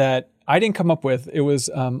that I didn't come up with. It was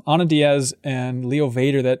Ana Diaz and Leo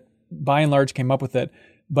Vader that by and large came up with it,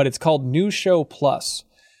 but it's called New Show Plus.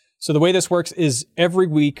 So the way this works is every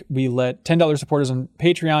week we let $10 supporters on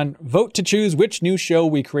Patreon vote to choose which new show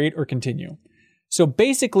we create or continue. So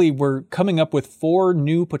basically we're coming up with 4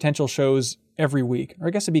 new potential shows every week, or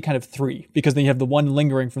I guess it'd be kind of 3, because then you have the one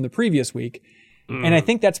lingering from the previous week. And I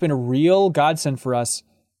think that's been a real godsend for us.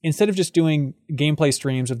 Instead of just doing gameplay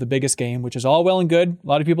streams of the biggest game, which is all well and good, a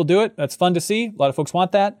lot of people do it. That's fun to see. A lot of folks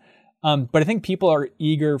want that. But I think people are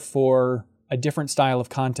eager for a different style of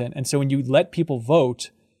content. And so when you let people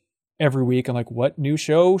vote every week on like, what new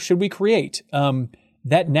show should we create?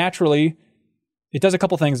 That naturally, it does a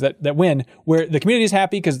couple things that win, where the community is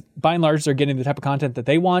happy because by and large, they're getting the type of content that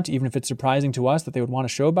they want, even if it's surprising to us that they would want a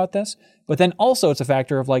show about this. But then also it's a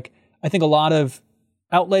factor of like, I think a lot of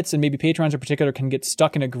outlets and maybe patrons in particular can get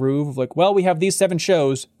stuck in a groove of like, well, we have these 7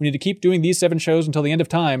 shows. We need to keep doing these 7 shows until the end of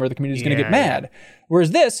time or the community is going to get mad. Whereas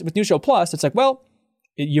this, with New Show Plus, it's like, well,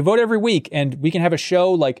 you vote every week and we can have a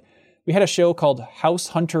show like, we had a show called House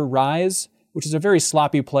Hunter Rise, which is a very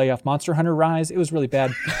sloppy play off Monster Hunter Rise. It was really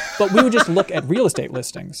bad. But we would just look at real estate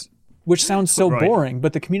listings, which sounds so boring,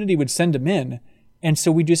 but the community would send them in. And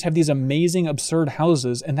so we just have these amazing, absurd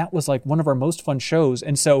houses. And that was like one of our most fun shows.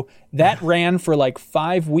 And so that ran for like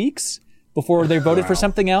 5 weeks before they voted for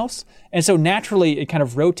something else. And so naturally, it kind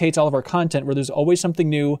of rotates all of our content where there's always something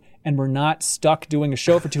new and we're not stuck doing a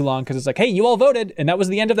show for too long because it's like, hey, you all voted. And that was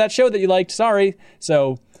the end of that show that you liked. Sorry.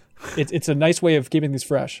 So it's a nice way of keeping these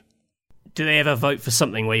fresh. Do they ever vote for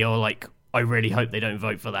something where you're like, I really hope they don't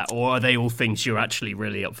vote for that? Or are they all things you're actually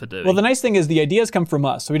really up for doing? Well, the nice thing is the ideas come from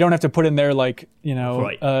us. So we don't have to put in there like,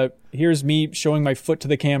 here's me showing my foot to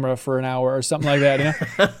the camera for an hour or something like that. You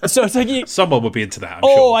know? So it's like... Someone would be into that, I'm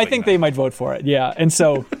sure. I think they might vote for it. Yeah. And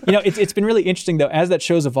so, it's been really interesting though. As that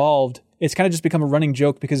show's evolved, it's kind of just become a running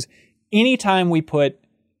joke because anytime we put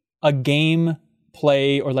a game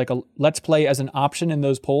play or like a let's play as an option in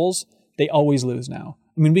those polls, they always lose now.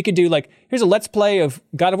 I mean, we could do like, here's a let's play of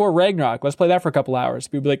God of War Ragnarok. Let's play that for a couple hours.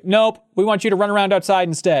 People would be like, nope, we want you to run around outside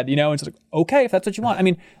instead, And it's like, okay, if that's what you want. I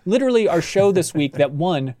mean, literally our show this week that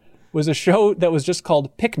won was a show that was just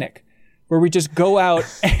called Picnic, where we just go out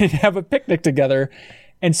and have a picnic together.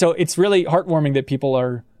 And so it's really heartwarming that people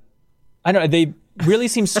are, I don't know, they really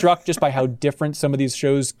seem struck just by how different some of these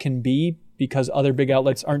shows can be because other big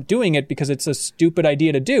outlets aren't doing it because it's a stupid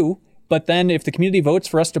idea to do. But then if the community votes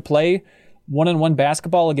for us to play one-on-one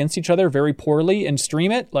basketball against each other very poorly and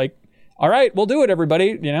stream it, like, all right, we'll do it,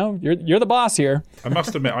 everybody. You're the boss here. I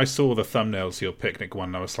must admit, I saw the thumbnails of your picnic one,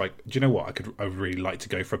 and I was like, do you know what? I would really like to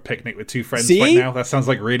go for a picnic with 2 friends right now. That sounds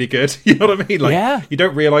like really good. You know what I mean? Like, you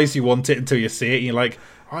don't realize you want it until you see it, and you're like,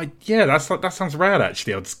 that sounds rad,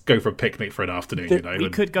 actually. I'll just go for a picnic for an afternoon, We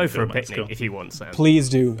could go for a picnic if you want, Sam. Please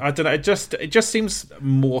do. I don't know, it just seems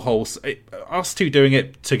more wholesome. Us 2 doing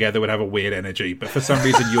it together would have a weird energy, but for some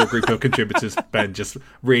reason your group of contributors, Ben, just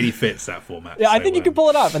really fits that format. Yeah, I think you could pull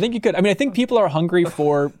it off. I think you could. I mean, I think people are hungry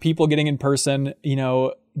for people getting in person,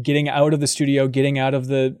 getting out of the studio, getting out of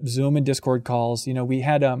the Zoom and Discord calls. We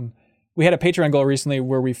had a Patreon goal recently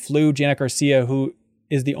where we flew Janet Garcia, who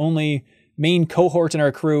is the only main cohort in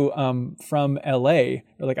our crew from LA,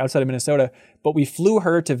 or like outside of Minnesota, but we flew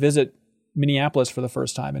her to visit Minneapolis for the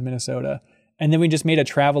first time in Minnesota. And then we just made a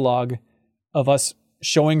travelogue of us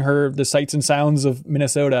showing her the sights and sounds of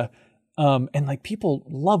Minnesota. And like people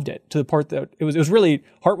loved it to the part that it was really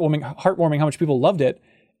heartwarming how much people loved it.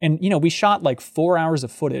 And, we shot like 4 hours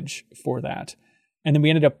of footage for that. And then we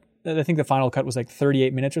ended up, I think the final cut was like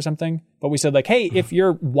 38 minutes or something. But we said like, hey, if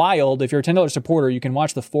you're wild, if you're a $10 supporter, you can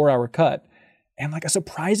watch the 4-hour cut. And like a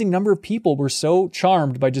surprising number of people were so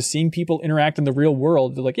charmed by just seeing people interact in the real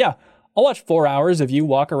world. They're like, yeah, I'll watch 4 hours if you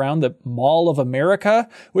walk around the Mall of America,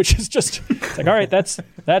 which is just it's like, all right,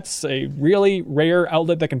 that's a really rare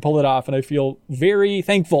outlet that can pull it off. And I feel very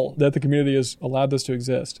thankful that the community has allowed this to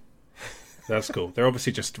exist. That's cool. They're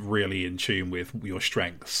obviously just really in tune with your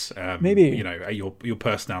strengths, Maybe, you know, your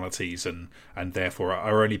personalities, and therefore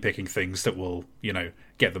are only picking things that will, you know,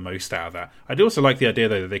 get the most out of that. I'd also like the idea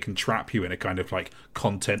though that they can trap you in a kind of like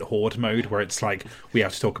content hoard mode where it's like we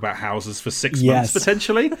have to talk about houses for 6 months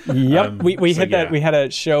potentially. Yep, we hit that. We had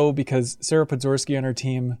a show because Sarah Podzorski on our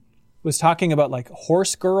team was talking about like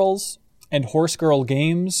horse girls and horse girl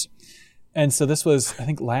games. And so this was, I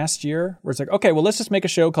think, last year, where it's like, okay, well, let's just make a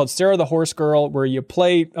show called Sarah the Horse Girl, where you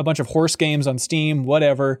play a bunch of horse games on Steam,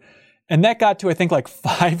 whatever. And that got to, I think, like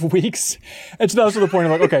 5 weeks. And so that was to the point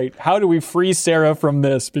of like, okay, how do we free Sarah from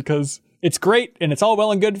this? Because it's great and it's all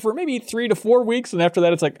well and good for maybe 3 to 4 weeks. And after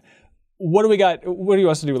that, it's like, what do we got? What do you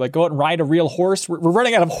want us to do? Like go out and ride a real horse? We're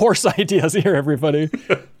running out of horse ideas here, everybody.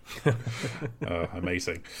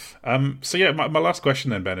 Amazing. So yeah, my last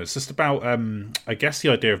question then, Ben, is just about, I guess, the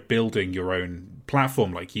idea of building your own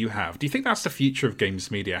platform like you have. Do you think that's the future of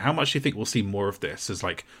games media? How much do you think we'll see more of this as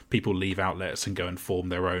like people leave outlets and go and form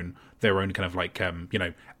their own kind of like, you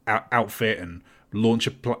know, outfit and launch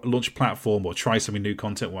a platform or try something new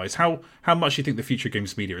content wise? How much do you think the future of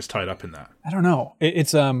games media is tied up in that? I don't know.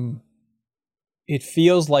 It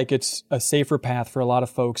feels like it's a safer path for a lot of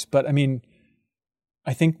folks, but I mean,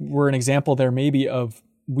 I think we're an example there maybe of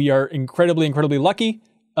we are incredibly, incredibly lucky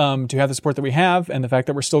to have the support that we have and the fact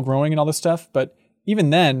that we're still growing and all this stuff. But even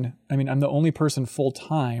then, I mean, I'm the only person full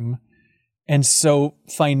time. And so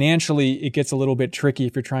financially, it gets a little bit tricky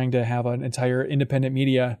if you're trying to have an entire independent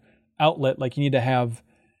media outlet. Like you need to have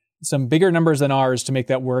some bigger numbers than ours to make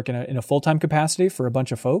that work in a full-time capacity for a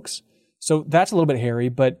bunch of folks. So that's a little bit hairy,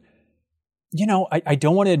 but you know, I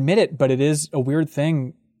don't want to admit it, but it is a weird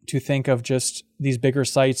thing to think of just these bigger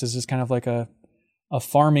sites as just kind of like a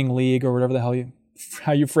farming league or whatever the hell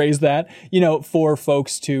how you phrase that, you know, for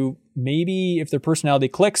folks to maybe if their personality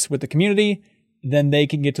clicks with the community, then they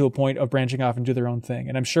can get to a point of branching off and do their own thing.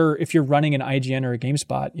 And I'm sure if you're running an IGN or a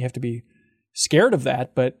GameSpot, you have to be scared of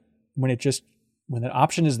that. But when the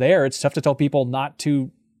option is there, it's tough to tell people not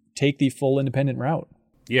to take the full independent route.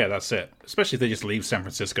 Yeah, that's it. Especially if they just leave San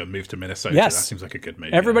Francisco and move to Minnesota. Yes. That seems like a good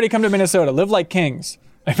move. Everybody come to Minnesota. Live like kings.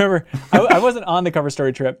 I remember I wasn't on the cover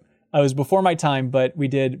story trip. I was before my time, but we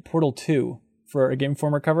did Portal 2 for a Game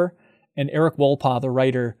Informer cover. And Eric Wolpaw, the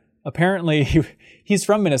writer, apparently he's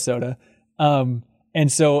from Minnesota. And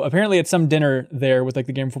so apparently at some dinner there with like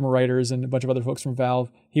the Game Informer writers and a bunch of other folks from Valve,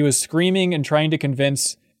 he was screaming and trying to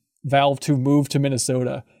convince Valve to move to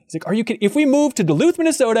Minnesota. He's like, "Are you kidding? If we moved to Duluth,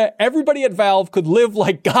 Minnesota, everybody at Valve could live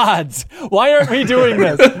like gods. Why aren't we doing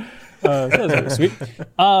this?" So that was really sweet.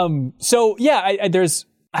 So yeah,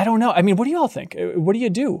 I don't know. I mean, what do you all think? What do you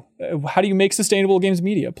do? How do you make sustainable games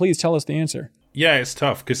media? Please tell us the answer. Yeah, it's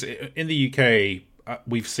tough because in the UK,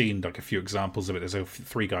 we've seen like a few examples of it. There's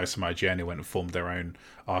 3 guys from IGN who went and formed their own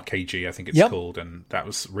RKG, I think it's called, and that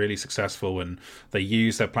was really successful. And they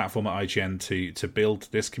used their platform at IGN to build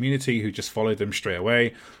this community who just followed them straight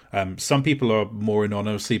away. Some people are more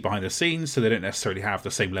anonymously behind the scenes, so they don't necessarily have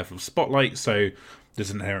the same level of spotlight. So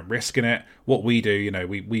there's an inherent risk in it. What we do, you know,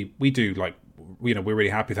 we do like, you know, we're really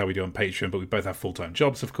happy with how we do on Patreon, but we both have full-time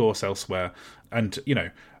jobs, of course, elsewhere. And, you know,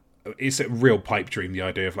 it's a real pipe dream, the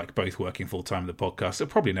idea of like both working full-time in the podcast.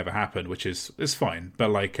 It'll probably never happen, which is fine.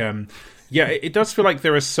 But like, yeah, it does feel like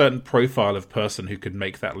there is a certain profile of person who could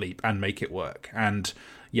make that leap and make it work. And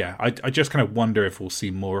yeah, I just kind of wonder if we'll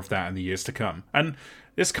see more of that in the years to come. And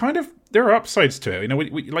it's kind of, there are upsides to it. You know,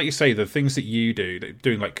 like you say, the things that you do,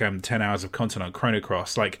 doing like 10 hours of content on Chrono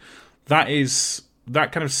Cross, like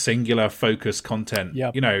that kind of singular focus content,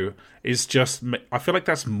 you know, is just, I feel like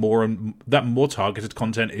that's more targeted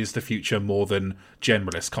content is the future more than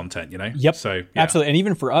generalist content, you know? Yep. So, yeah. Absolutely. And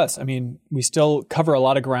even for us, I mean, we still cover a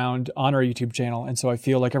lot of ground on our YouTube channel. And so I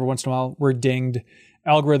feel like every once in a while we're dinged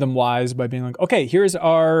algorithm wise by being like, okay, here's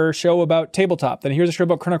our show about tabletop. Then here's a show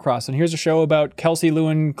about Chrono Cross. And here's a show about Kelsey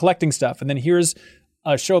Lewin collecting stuff. And then here's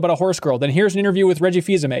a show about a horse girl. Then here's an interview with Reggie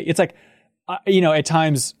Fils-Aimé. It's like, you know, at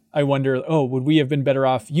times I wonder, would we have been better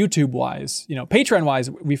off YouTube-wise? You know, Patreon-wise,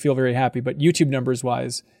 we feel very happy, but YouTube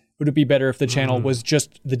numbers-wise, would it be better if the channel was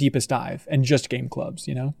just the deepest dive and just game clubs,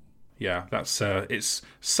 you know? Yeah, that's it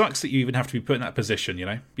sucks that you even have to be put in that position, you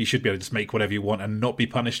know? You should be able to just make whatever you want and not be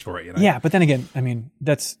punished for it, you know? Yeah, but then again, I mean,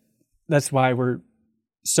 that's why we're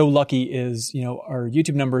so lucky is, you know, our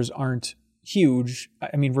YouTube numbers aren't huge.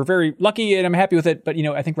 I mean, we're very lucky and I'm happy with it, but, you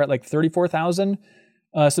know, I think we're at like 34,000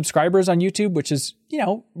 subscribers on YouTube, which is, you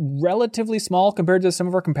know, relatively small compared to some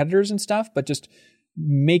of our competitors and stuff, but just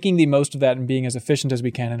making the most of that and being as efficient as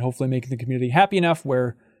we can and hopefully making the community happy enough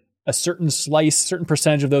where a certain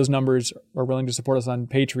percentage of those numbers are willing to support us on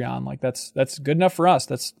Patreon. Like that's good enough for us.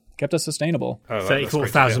 That's kept us sustainable.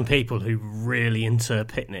 34,000 people who really into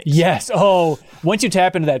picnics. Yes. Oh, once you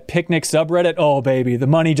tap into that picnic subreddit, oh baby, the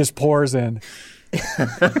money just pours in.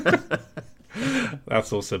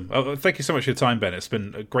 That's awesome. Oh, thank you so much for your time, Ben. It's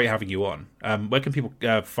been great having you on. Where can people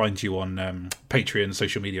find you on Patreon,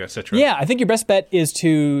 social media, etc.? Yeah, I think your best bet is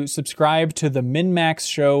to subscribe to the MinnMax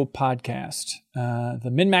Show podcast.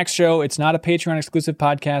 The MinnMax Show, it's not a Patreon exclusive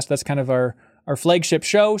podcast. That's kind of our flagship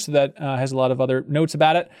show, so that has a lot of other notes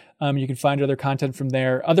about it. You can find other content from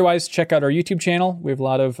there. Otherwise, check out our YouTube channel. We have a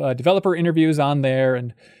lot of developer interviews on there,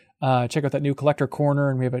 and check out that new Collector Corner.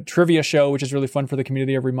 And we have a trivia show, which is really fun for the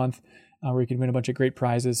community every month, where you can win a bunch of great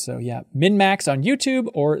prizes. So yeah, MinnMax on YouTube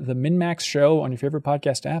or the MinnMax Show on your favorite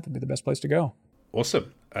podcast app would be the best place to go.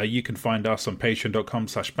 Awesome. You can find us on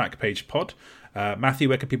patreon.com/backpagepod. Matthew,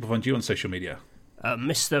 where can people find you on social media?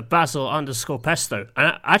 Mr. Basil _Pesto. And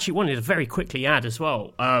I actually wanted to very quickly add as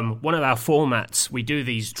well, one of our formats, we do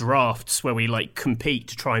these drafts where we like compete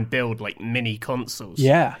to try and build like mini consoles.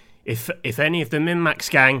 Yeah. If any of the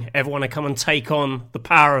MinnMax gang ever want to come and take on the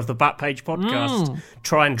power of the Backpage podcast,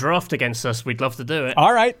 try and draft against us, we'd love to do it.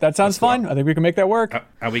 All right, that sounds fun. I think we can make that work.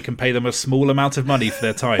 And we can pay them a small amount of money for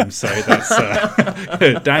their time, so that's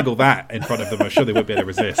dangle that in front of them. I'm sure they won't be able to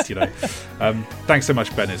resist, you know. Thanks so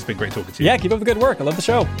much, Ben. It's been great talking to you. Yeah, keep up the good work. I love the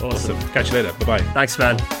show. Awesome. Catch you later. Bye-bye. Thanks,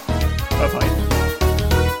 man. Bye-bye.